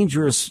the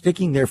danger of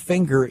sticking their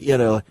finger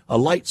in a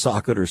light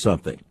socket or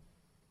something.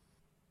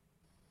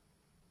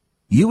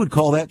 You would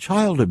call that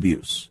child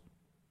abuse.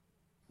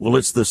 Well,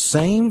 it's the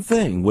same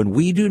thing when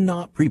we do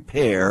not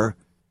prepare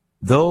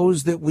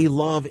those that we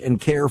love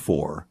and care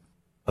for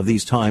of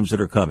these times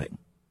that are coming.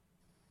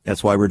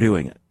 That's why we're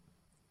doing it.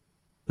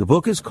 The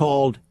book is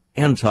called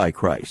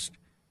Antichrist,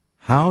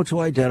 How to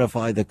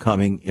Identify the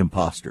Coming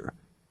Imposter.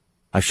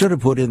 I should have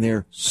put in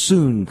there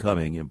soon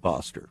coming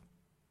imposter,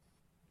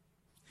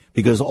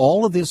 because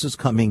all of this is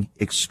coming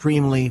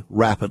extremely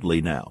rapidly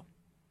now.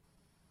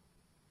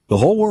 The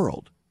whole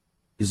world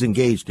is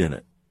engaged in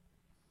it.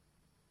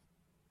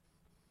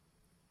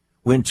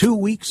 When 2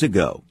 weeks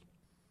ago,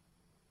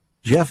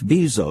 Jeff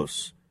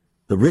Bezos,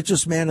 the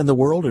richest man in the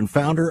world and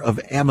founder of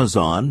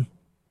Amazon,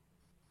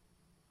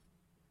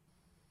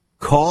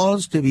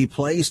 caused to be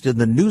placed in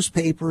the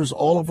newspapers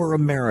all over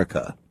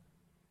America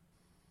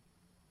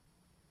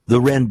the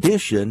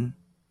rendition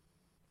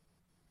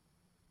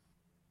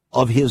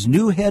of his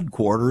new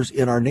headquarters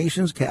in our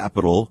nation's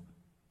capital,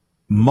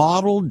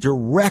 modeled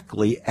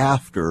directly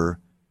after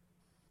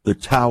the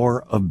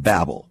Tower of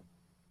Babel.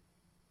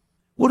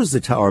 What does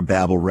the Tower of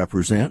Babel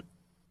represent?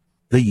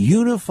 The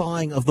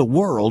unifying of the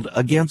world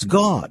against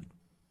God.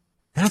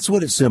 That's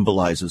what it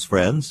symbolizes,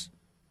 friends.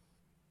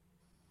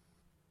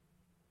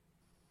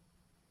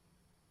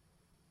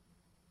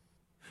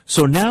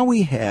 So now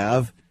we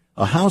have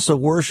a house of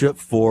worship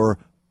for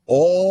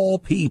all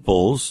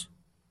peoples,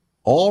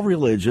 all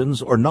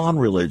religions or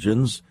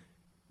non-religions,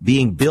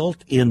 being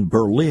built in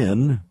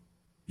Berlin,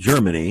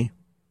 Germany.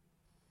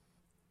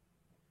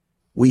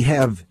 We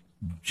have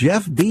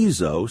Jeff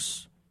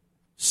Bezos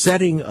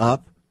setting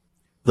up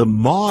the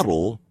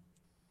model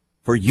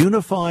for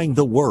unifying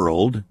the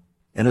world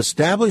and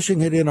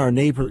establishing it in our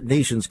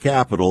nation's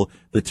capital,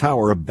 the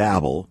Tower of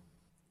Babel.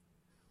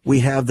 We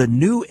have the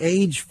New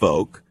Age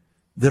folk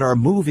that are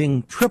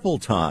moving triple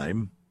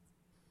time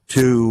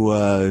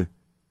to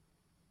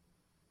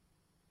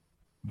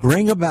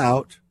bring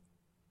about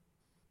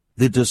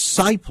the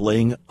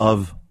discipling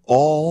of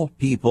all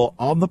people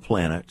on the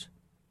planet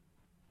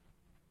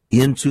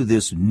into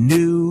this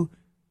new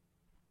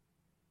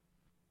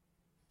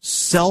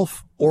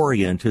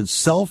self-oriented,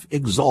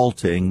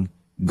 self-exalting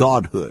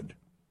godhood.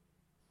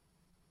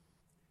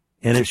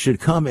 And it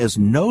should come as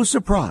no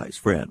surprise,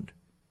 friend,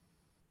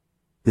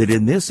 that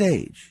in this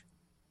age,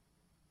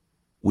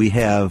 we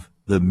have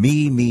the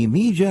me, me,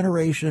 me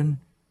generation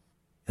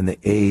and the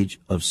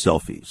age of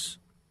selfies.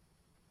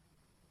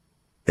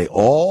 They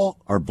all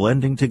are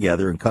blending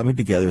together and coming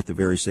together at the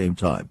very same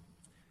time.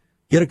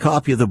 Get a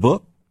copy of the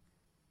book,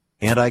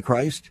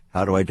 Antichrist,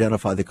 How to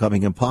Identify the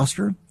Coming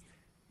Imposter.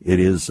 It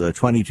is a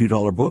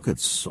 $22 book.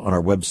 It's on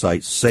our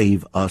website,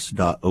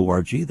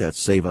 saveus.org. That's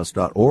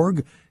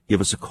saveus.org. Give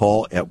us a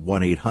call at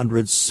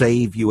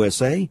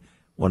 1-800-SAVE-USA,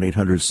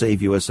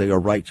 1-800-SAVE-USA,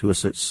 or write to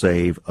us at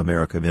Save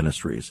America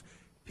Ministries.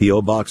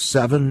 P.O. Box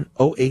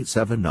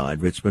 70879,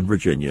 Richmond,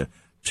 Virginia,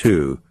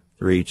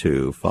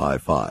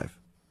 23255.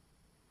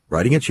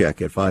 Writing a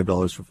check at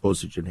 $5 for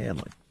postage and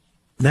handling.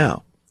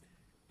 Now,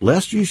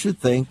 lest you should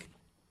think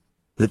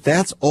that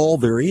that's all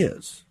there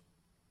is,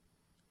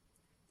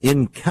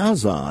 in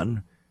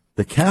Kazan,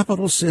 the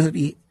capital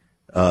city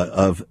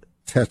of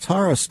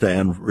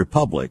Tatarstan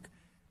Republic,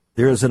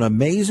 there is an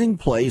amazing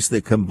place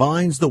that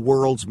combines the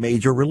world's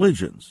major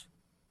religions.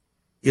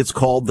 It's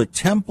called the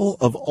Temple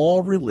of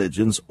All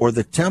Religions, or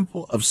the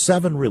Temple of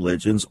Seven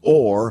Religions,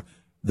 or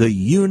the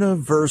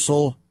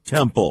Universal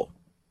Temple.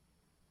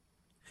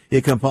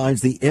 It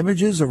combines the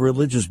images of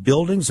religious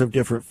buildings of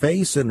different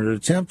faiths in an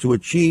attempt to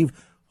achieve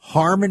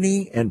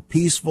harmony and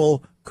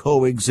peaceful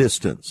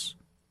coexistence.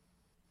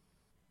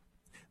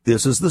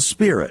 This is the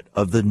spirit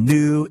of the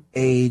New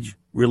Age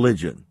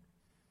religion.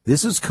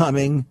 This is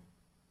coming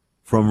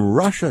from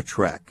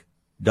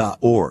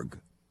RussiaTrek.org.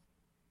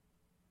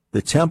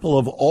 The Temple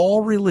of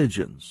All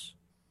Religions.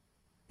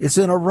 It's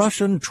in a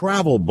Russian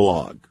travel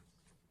blog.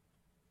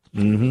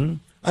 I'm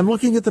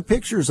looking at the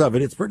pictures of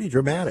it. It's pretty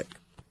dramatic.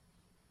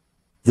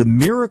 The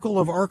miracle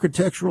of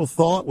architectural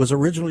thought was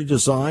originally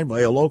designed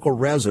by a local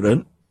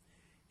resident.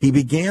 He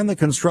began the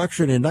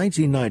construction in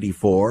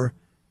 1994,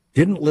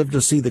 didn't live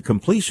to see the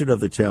completion of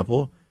the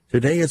temple.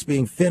 Today it's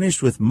being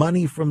finished with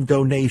money from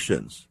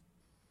donations.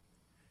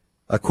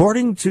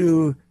 According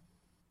to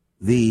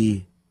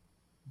the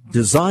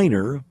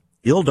designer,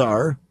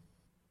 Ildar,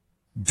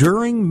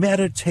 during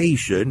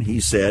meditation, he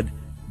said,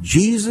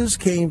 Jesus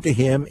came to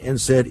him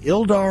and said,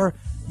 Ildar,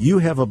 you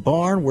have a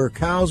barn where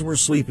cows were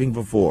sleeping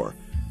before.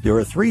 There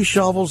are 3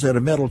 shovels and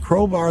a metal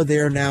crowbar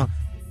there now.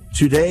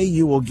 Today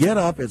you will get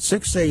up at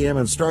 6 a.m.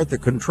 and start the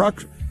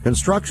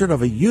construction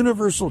of a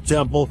universal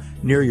temple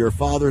near your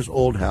father's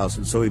old house.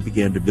 And so he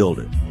began to build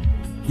it.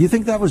 Do you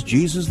think that was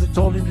Jesus that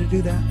told him to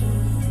do that?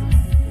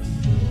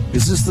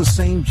 Is this the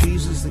same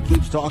Jesus that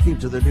keeps talking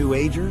to the New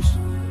Agers?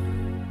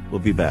 We'll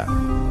be back.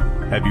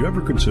 Have you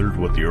ever considered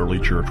what the early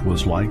church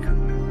was like?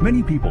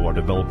 Many people are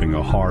developing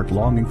a heart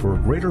longing for a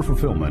greater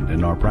fulfillment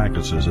in our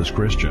practices as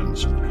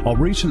Christians. A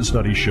recent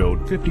study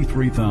showed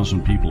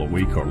 53,000 people a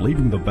week are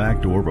leaving the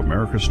back door of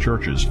America's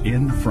churches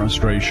in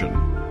frustration.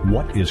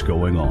 What is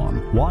going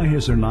on? Why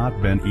has there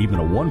not been even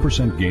a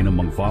 1% gain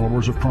among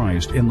followers of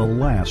Christ in the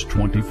last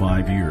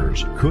 25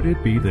 years? Could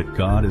it be that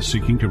God is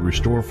seeking to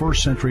restore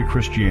first century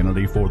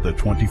Christianity for the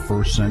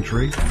 21st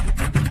century?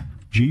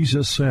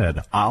 Jesus said,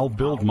 I'll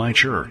build my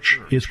church.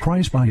 Is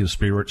Christ by his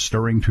Spirit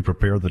stirring to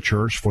prepare the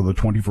church for the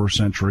 21st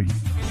century?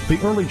 The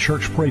early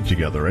church prayed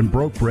together and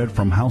broke bread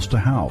from house to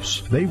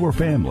house. They were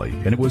family,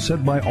 and it was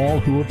said by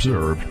all who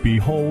observed,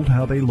 behold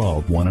how they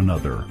love one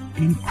another.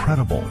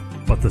 Incredible.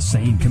 But the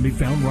same can be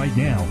found right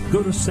now.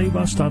 Go to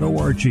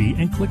saveus.org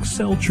and click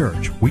Cell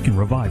Church. We can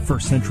revive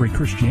first century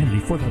Christianity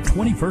for the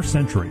 21st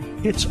century.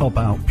 It's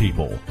about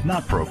people,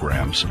 not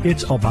programs.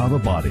 It's about a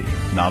body,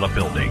 not a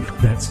building.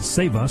 That's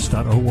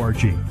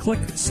saveus.org. Click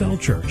Cell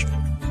Church.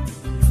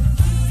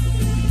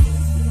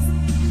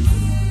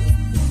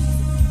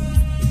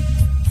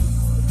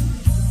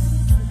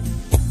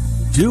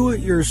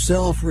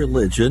 Do-it-yourself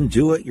religion,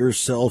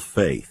 do-it-yourself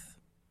faith.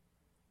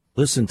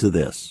 Listen to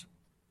this.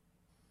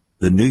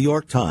 The New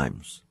York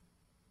Times,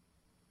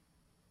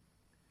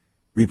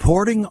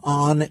 reporting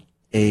on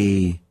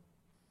a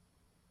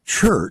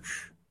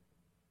church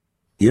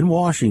in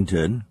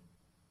Washington,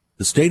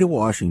 the state of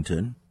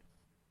Washington,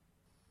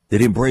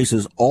 that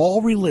embraces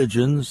all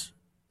religions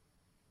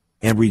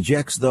and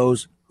rejects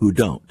those who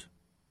don't.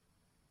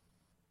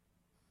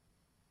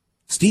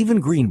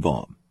 Stephen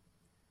Greenbaum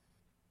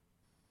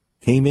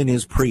came in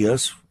his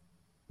Prius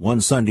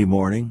one Sunday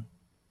morning,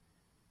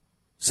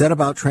 set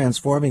about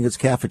transforming its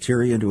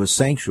cafeteria into a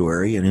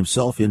sanctuary and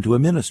himself into a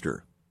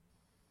minister.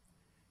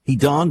 He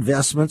donned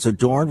vestments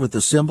adorned with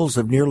the symbols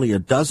of nearly a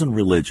dozen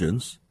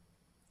religions.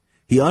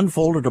 He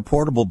unfolded a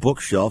portable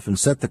bookshelf and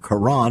set the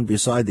Quran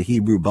beside the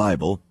Hebrew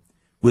Bible,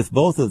 with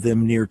both of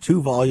them near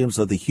 2 volumes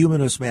of the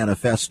Humanist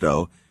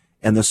Manifesto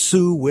and the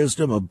Sioux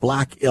Wisdom of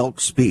Black Elk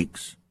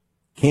Speaks.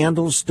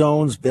 Candles,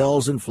 stones,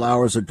 bells, and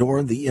flowers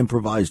adorned the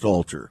improvised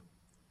altar.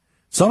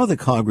 Some of the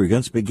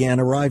congregants began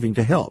arriving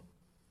to help.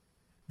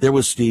 There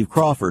was Steve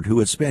Crawford, who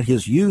had spent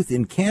his youth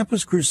in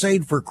Campus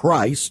Crusade for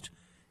Christ,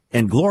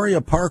 and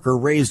Gloria Parker,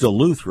 raised a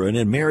Lutheran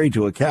and married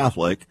to a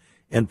Catholic,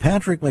 and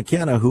Patrick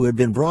McKenna, who had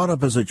been brought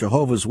up as a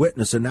Jehovah's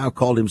Witness and now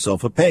called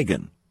himself a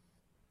pagan.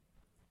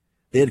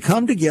 They had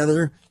come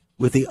together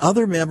with the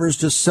other members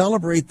to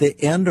celebrate the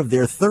end of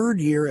their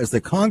 3rd year as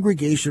the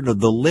congregation of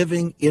the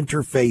Living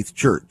Interfaith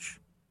Church.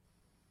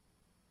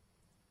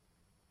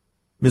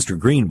 Mr.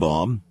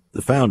 Greenbaum,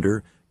 the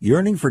founder,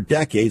 yearning for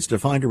decades to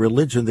find a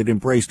religion that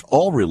embraced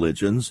all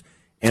religions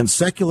and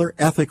secular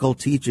ethical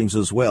teachings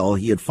as well,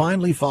 he had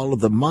finally followed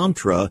the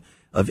mantra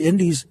of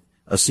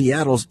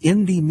Seattle's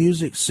indie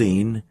music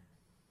scene,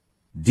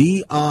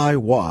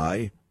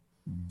 DIY,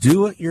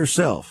 do it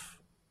yourself.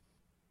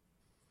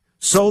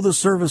 So the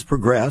service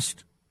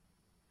progressed.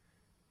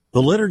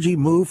 The liturgy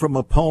moved from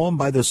a poem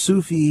by the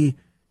Sufi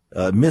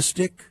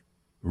mystic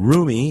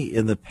Rumi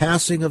in the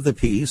Passing of the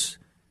Peace,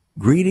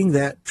 greeting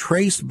that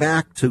traced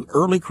back to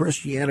early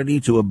Christianity,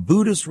 to a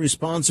Buddhist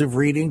responsive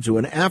reading, to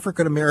an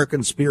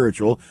African-American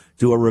spiritual,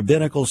 to a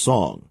rabbinical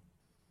song.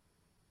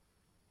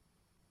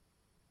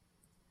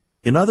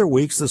 In other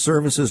weeks, the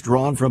service is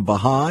drawn from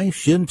Baha'i,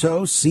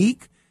 Shinto,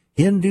 Sikh,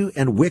 Hindu,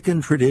 and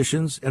Wiccan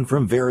traditions, and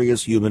from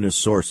various humanist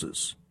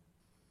sources.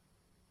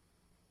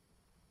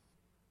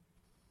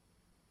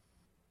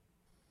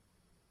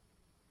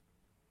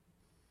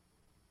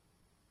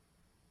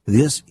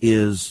 This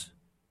is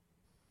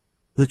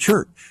the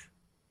church.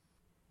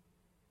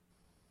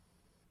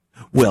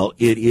 Well,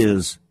 it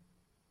is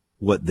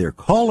what they're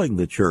calling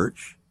the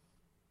church.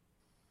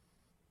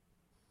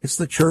 It's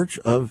the church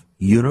of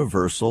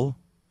universal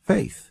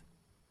faith.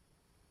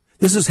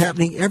 This is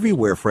happening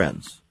everywhere,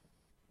 friends.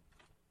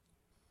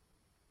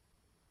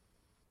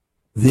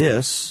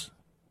 This,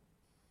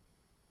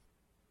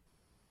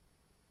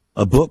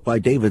 a book by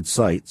David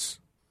Seitz,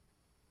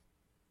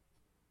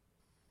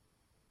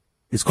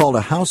 it's called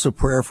A House of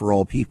Prayer for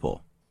All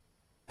People.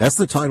 That's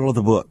the title of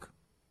the book.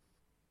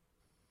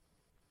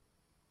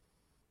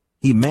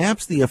 He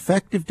maps the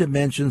effective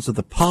dimensions of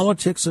the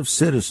politics of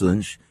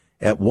citizens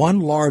at one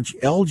large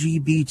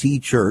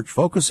LGBT church,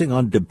 focusing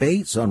on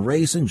debates on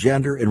race and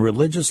gender and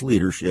religious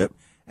leadership,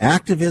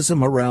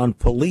 activism around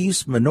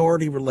police,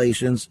 minority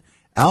relations,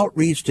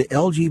 outreach to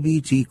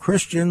LGBT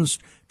Christians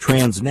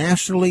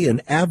transnationally,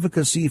 and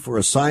advocacy for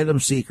asylum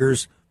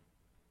seekers.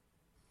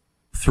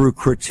 Through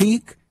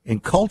critique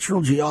and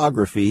cultural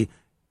geography,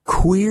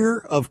 queer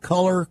of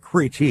color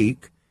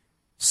critique,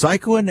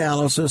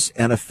 psychoanalysis,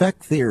 and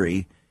affect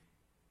theory,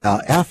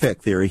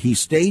 he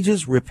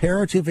stages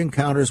reparative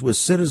encounters with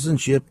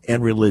citizenship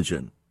and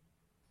religion.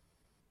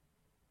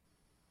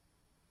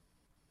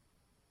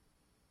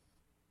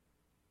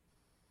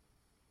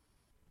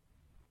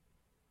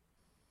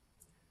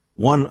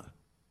 One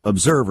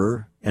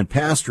observer and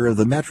pastor of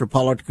the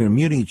Metropolitan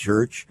Community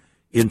Church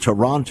in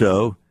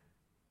Toronto,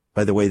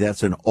 by the way,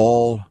 that's an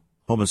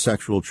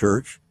all-homosexual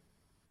church,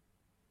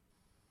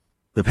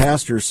 the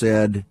pastor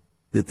said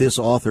that this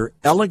author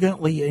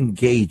elegantly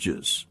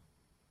engages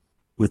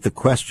with the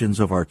questions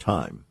of our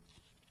time.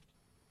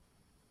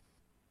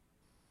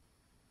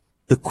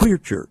 The queer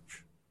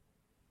church.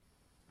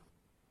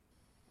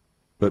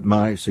 But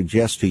I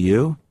suggest to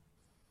you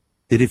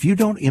that if you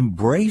don't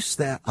embrace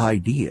that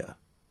idea,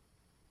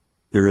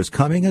 there is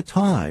coming a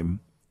time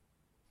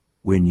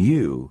when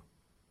you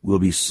will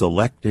be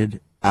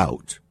selected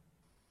out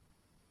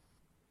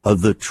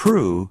of the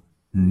true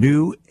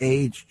New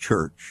Age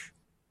church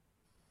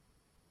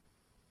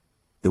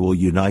that will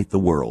unite the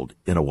world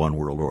in a one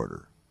world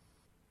order.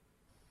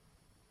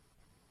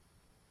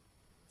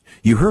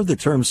 You heard the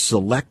term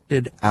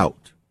selected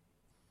out.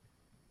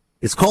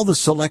 It's called the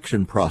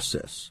selection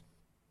process.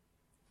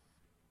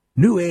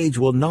 New Age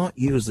will not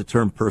use the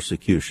term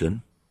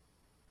persecution,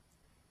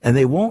 and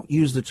they won't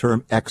use the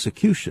term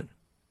execution.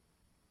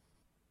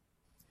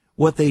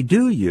 What they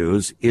do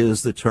use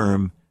is the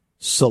term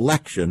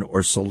selection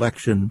or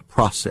selection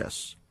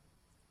process.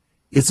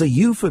 It's a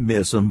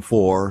euphemism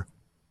for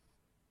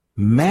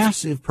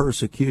massive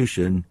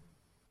persecution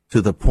to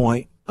the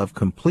point of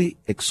complete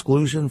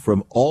exclusion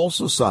from all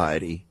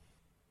society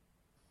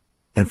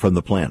and from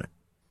the planet.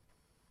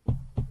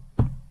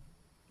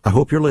 I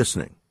hope you're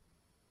listening.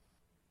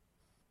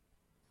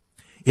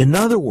 In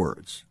other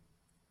words,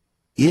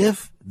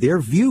 if their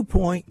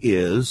viewpoint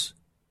is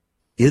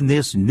in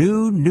this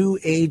new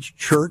age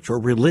church or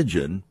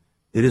religion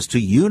that is to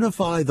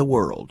unify the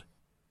world,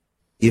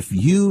 if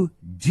you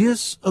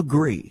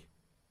disagree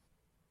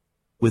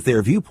with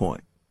their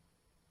viewpoint,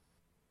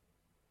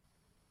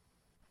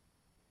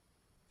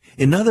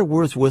 in other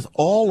words, with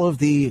all of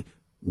the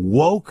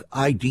woke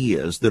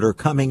ideas that are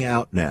coming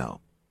out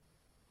now,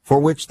 for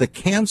which the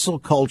cancel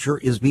culture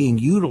is being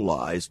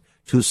utilized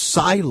to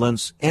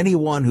silence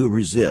anyone who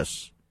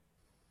resists,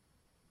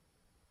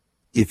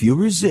 if you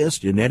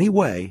resist in any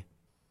way,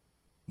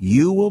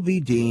 you will be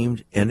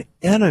deemed an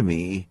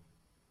enemy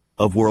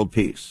of world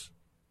peace.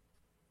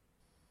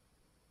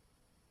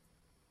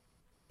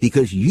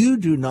 Because you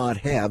do not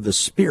have the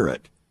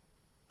spirit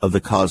of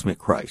the cosmic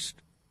Christ.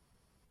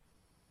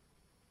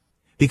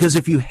 Because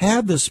if you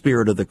had the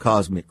spirit of the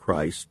cosmic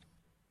Christ,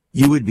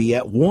 you would be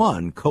at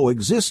one,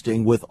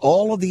 coexisting with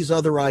all of these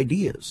other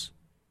ideas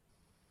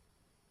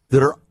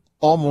that are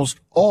almost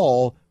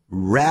all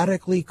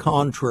radically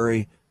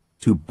contrary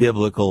to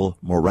biblical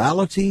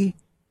morality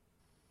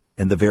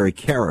and the very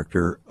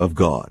character of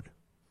God.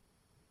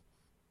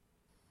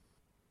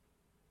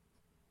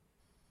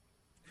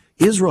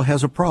 Israel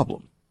has a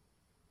problem.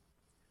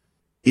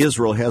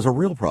 Israel has a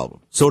real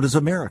problem. So does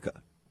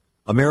America.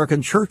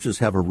 American churches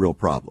have a real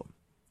problem.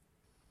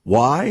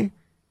 Why?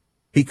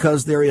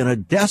 Because they're in a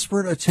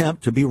desperate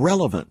attempt to be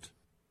relevant,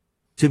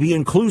 to be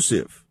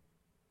inclusive.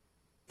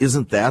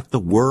 Isn't that the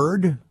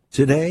word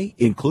today,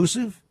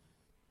 inclusive?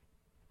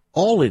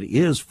 All it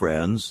is,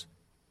 friends,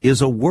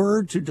 is a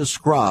word to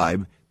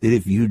describe that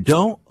if you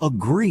don't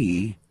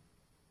agree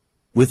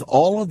with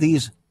all of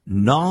these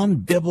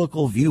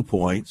non-biblical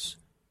viewpoints,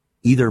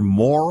 either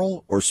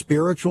moral or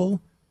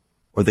spiritual,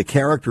 or the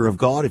character of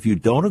God, if you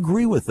don't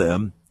agree with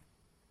them,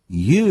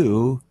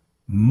 you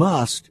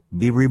must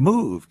be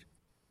removed.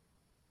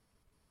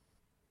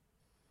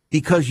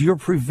 Because you're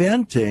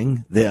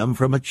preventing them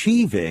from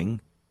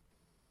achieving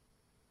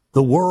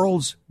the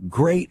world's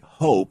great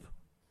hope,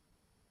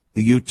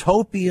 the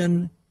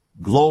utopian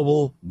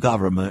global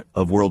government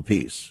of world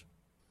peace.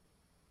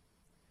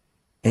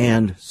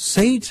 And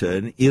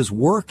Satan is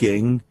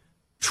working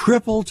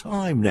triple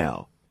time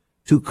now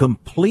to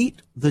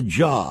complete the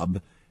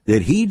job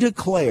that he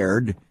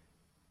declared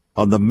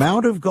on the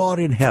Mount of God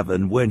in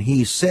heaven when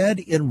he said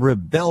in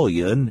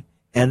rebellion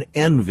and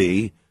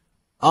envy,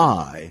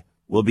 I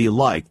will be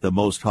like the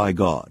Most High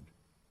God.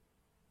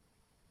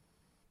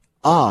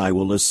 I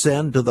will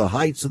ascend to the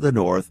heights of the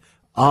north.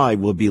 I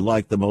will be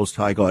like the Most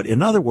High God.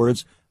 In other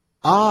words,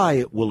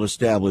 I will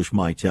establish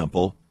my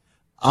temple.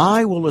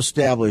 I will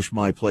establish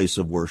my place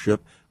of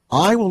worship.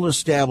 I will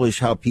establish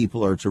how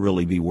people are to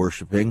really be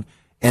worshiping,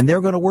 and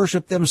they're going to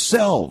worship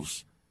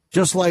themselves,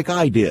 just like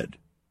I did.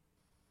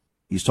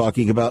 He's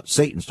talking about,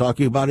 Satan's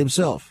talking about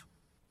himself.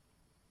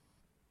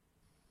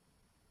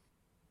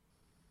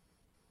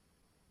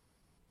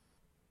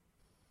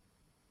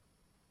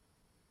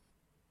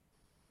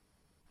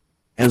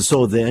 And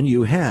so then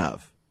you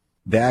have,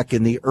 back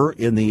in the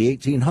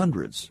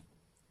 1800s,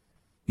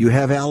 you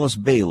have Alice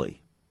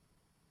Bailey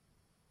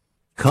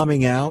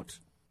coming out,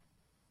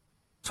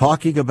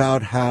 talking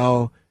about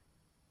how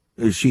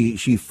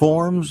she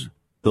forms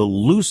the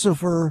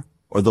Lucifer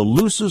or the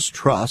Lucis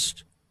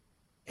Trust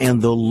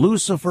and the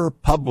Lucifer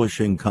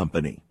Publishing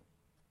Company,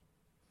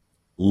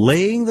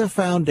 laying the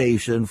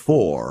foundation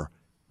for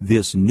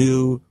this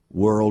new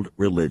world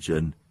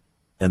religion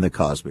and the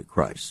cosmic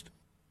Christ.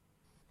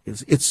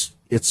 It's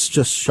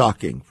just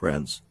shocking,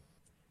 friends.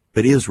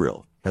 But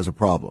Israel has a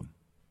problem.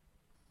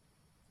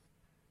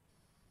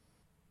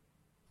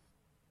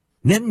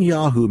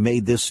 Netanyahu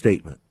made this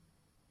statement: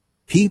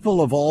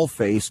 people of all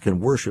faiths can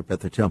worship at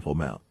the Temple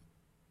Mount.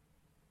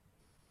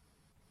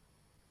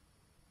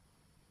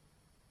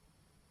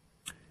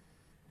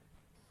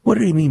 What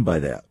did he mean by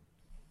that?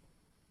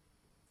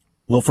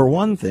 Well, for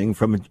one thing,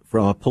 from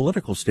a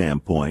political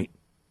standpoint,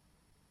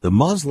 the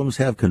Muslims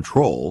have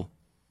control,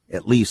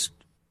 at least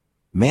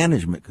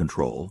management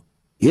control.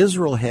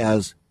 Israel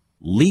has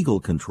legal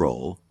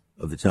control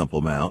of the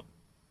Temple Mount,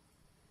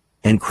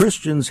 and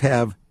Christians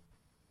have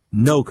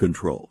no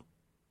control.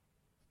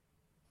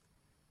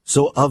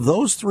 So of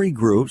those three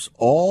groups,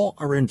 all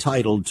are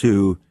entitled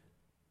to,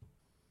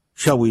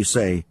 shall we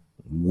say,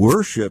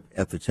 worship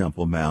at the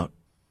Temple Mount,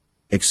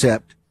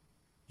 except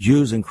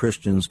Jews and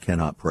Christians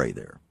cannot pray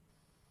there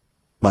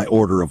by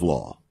order of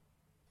law.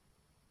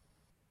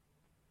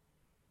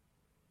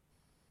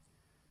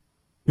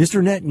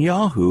 Mr.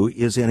 Netanyahu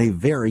is in a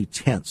very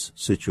tense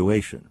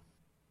situation.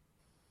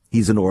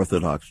 He's an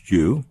Orthodox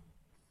Jew.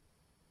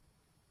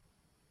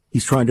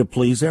 He's trying to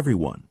please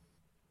everyone.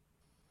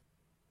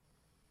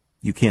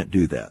 You can't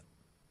do that.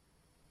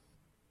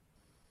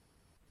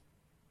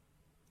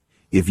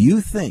 If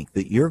you think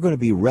that you're going to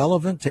be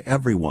relevant to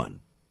everyone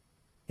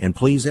and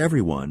please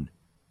everyone,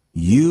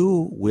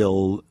 you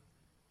will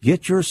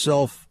get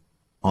yourself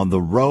on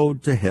the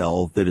road to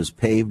hell that is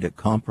paved at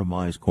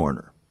Compromise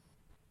Corner.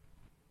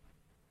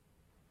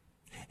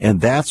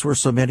 And that's where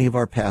so many of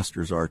our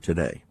pastors are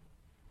today,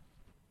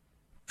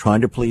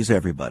 trying to please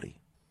everybody.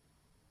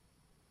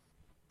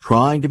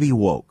 trying to be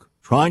woke,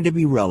 trying to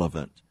be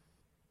relevant,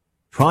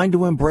 trying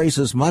to embrace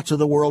as much of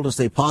the world as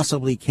they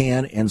possibly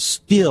can and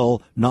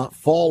still not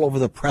fall over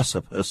the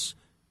precipice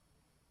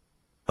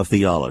of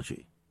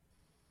theology.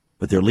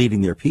 But they're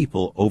leading their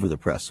people over the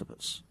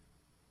precipice.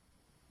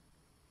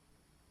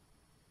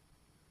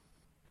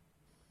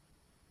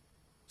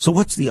 So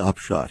what's the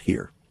upshot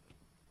here?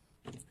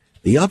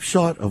 The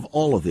upshot of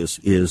all of this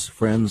is,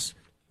 friends,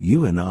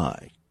 you and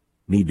I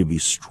need to be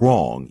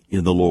strong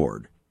in the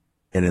Lord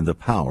and in the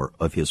power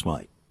of his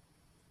might.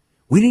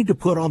 We need to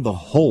put on the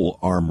whole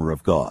armor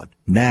of God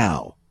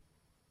now.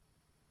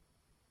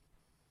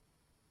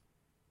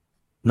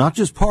 Not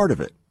just part of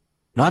it,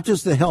 not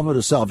just the helmet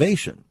of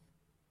salvation.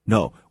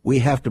 No, we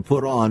have to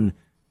put on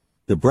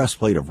the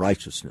breastplate of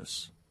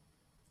righteousness.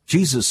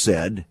 Jesus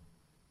said,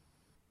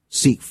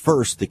 seek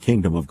first the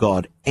kingdom of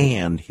God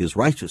and his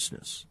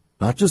righteousness.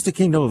 Not just the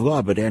kingdom of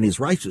God, but and his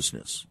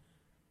righteousness.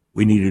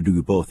 We need to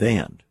do both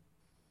and.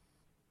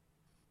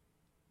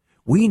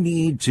 We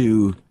need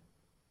to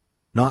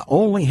not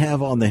only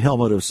have on the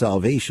helmet of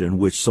salvation,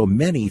 which so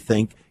many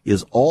think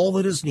is all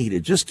that is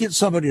needed. Just get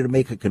somebody to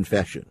make a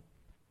confession.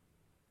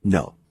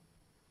 No.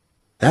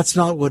 That's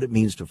not what it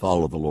means to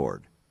follow the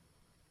Lord.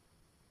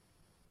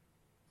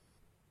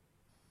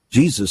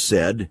 Jesus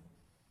said,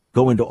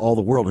 go into all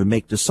the world and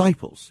make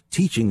disciples,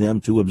 teaching them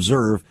to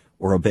observe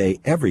or obey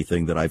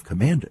everything that I've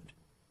commanded.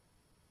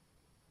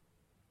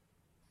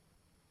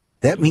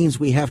 That means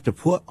we have to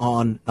put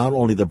on not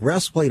only the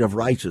breastplate of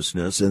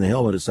righteousness and the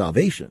helmet of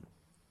salvation,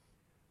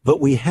 but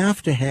we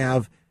have to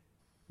have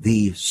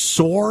the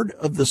sword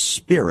of the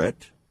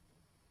Spirit,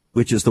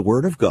 which is the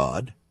Word of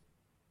God,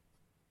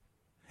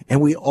 and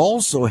we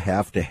also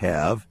have to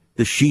have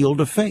the shield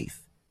of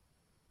faith,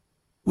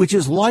 which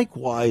is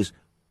likewise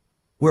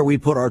where we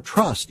put our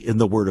trust in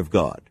the Word of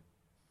God.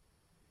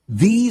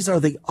 These are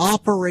the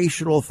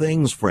operational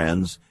things,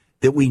 friends,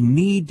 that we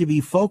need to be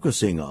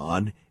focusing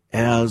on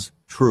as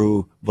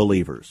true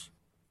believers.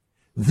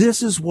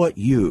 This is what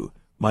you,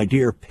 my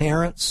dear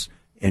parents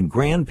and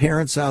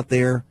grandparents out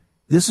there,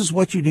 this is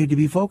what you need to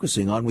be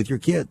focusing on with your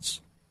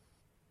kids.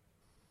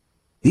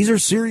 These are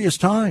serious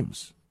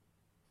times.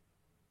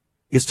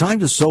 It's time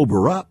to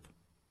sober up.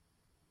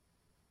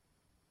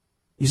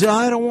 You say,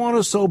 I don't want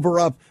to sober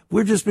up.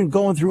 We've just been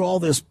going through all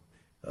this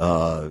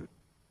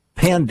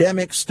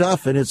pandemic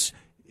stuff, and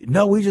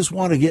we just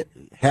want to get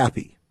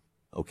happy.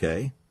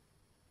 Okay?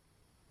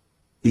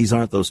 These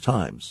aren't those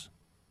times.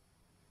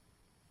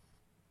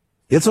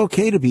 It's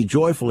okay to be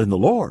joyful in the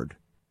Lord,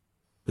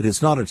 but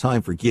it's not a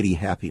time for giddy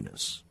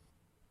happiness.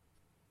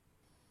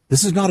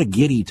 This is not a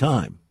giddy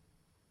time.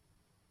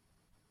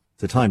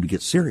 It's a time to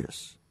get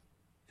serious,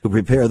 to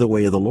prepare the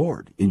way of the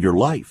Lord in your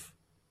life,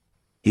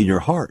 in your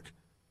heart,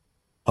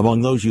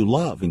 among those you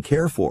love and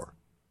care for.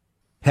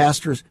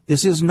 Pastors,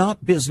 this is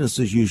not business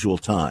as usual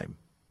time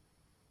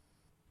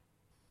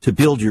to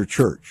build your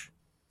church.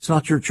 It's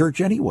not your church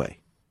anyway.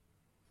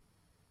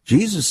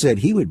 Jesus said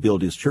he would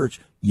build his church.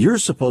 You're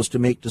supposed to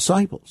make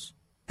disciples,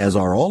 as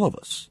are all of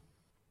us.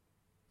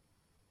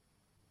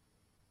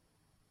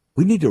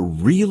 We need to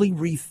really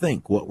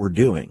rethink what we're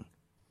doing,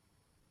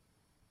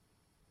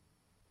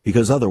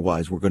 because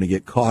otherwise we're going to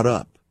get caught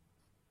up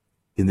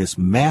in this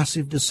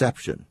massive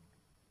deception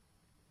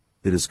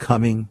that is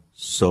coming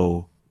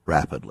so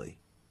rapidly.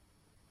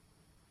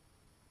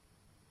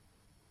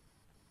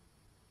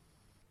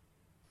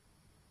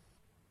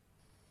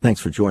 Thanks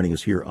for joining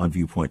us here on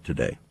Viewpoint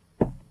today.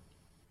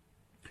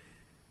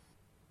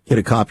 Get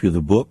a copy of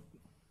the book,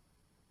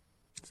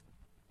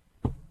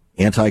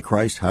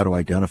 Antichrist, How to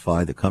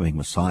Identify the Coming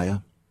Messiah.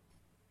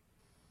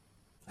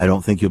 I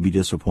don't think you'll be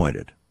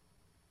disappointed.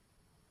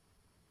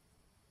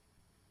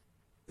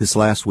 This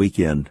last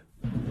weekend,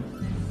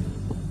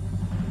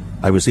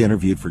 I was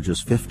interviewed for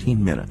just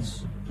 15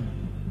 minutes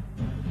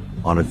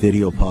on a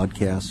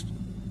videocast,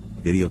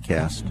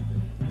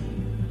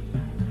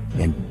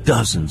 and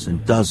dozens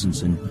and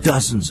dozens and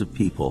dozens of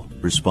people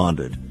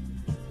responded.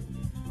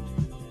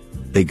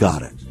 They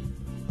got it.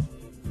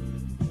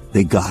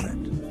 They got it.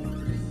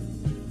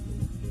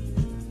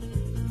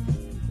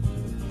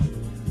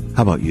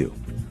 How about you?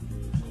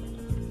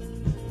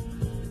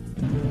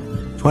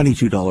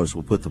 $22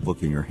 will put the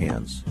book in your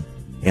hands.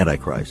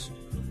 Antichrist.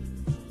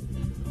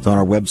 It's on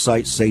our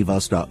website,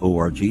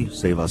 saveus.org,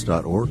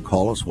 saveus.org.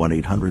 Call us,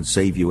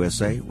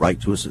 1-800-SAVE-USA.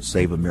 Write to us at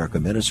Save America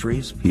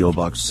Ministries, P.O.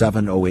 Box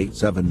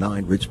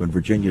 70879, Richmond,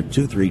 Virginia,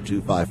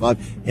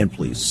 23255. And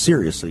please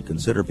seriously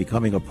consider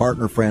becoming a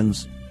partner,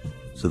 friends,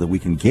 so that we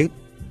can get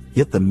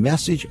the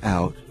message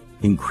out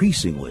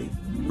increasingly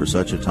for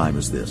such a time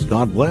as this.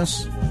 God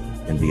bless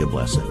and be a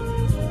blessing.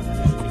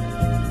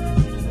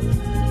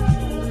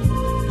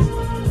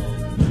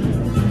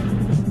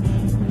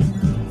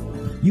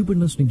 You've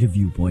been listening to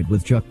Viewpoint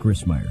with Chuck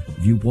Christmeyer.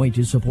 Viewpoint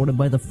is supported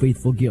by the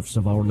faithful gifts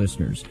of our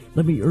listeners.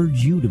 Let me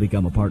urge you to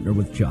become a partner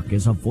with Chuck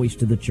as a voice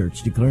to the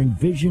church declaring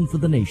vision for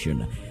the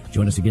nation.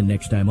 Join us again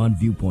next time on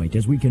Viewpoint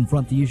as we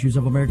confront the issues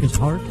of America's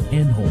heart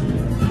and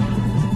home.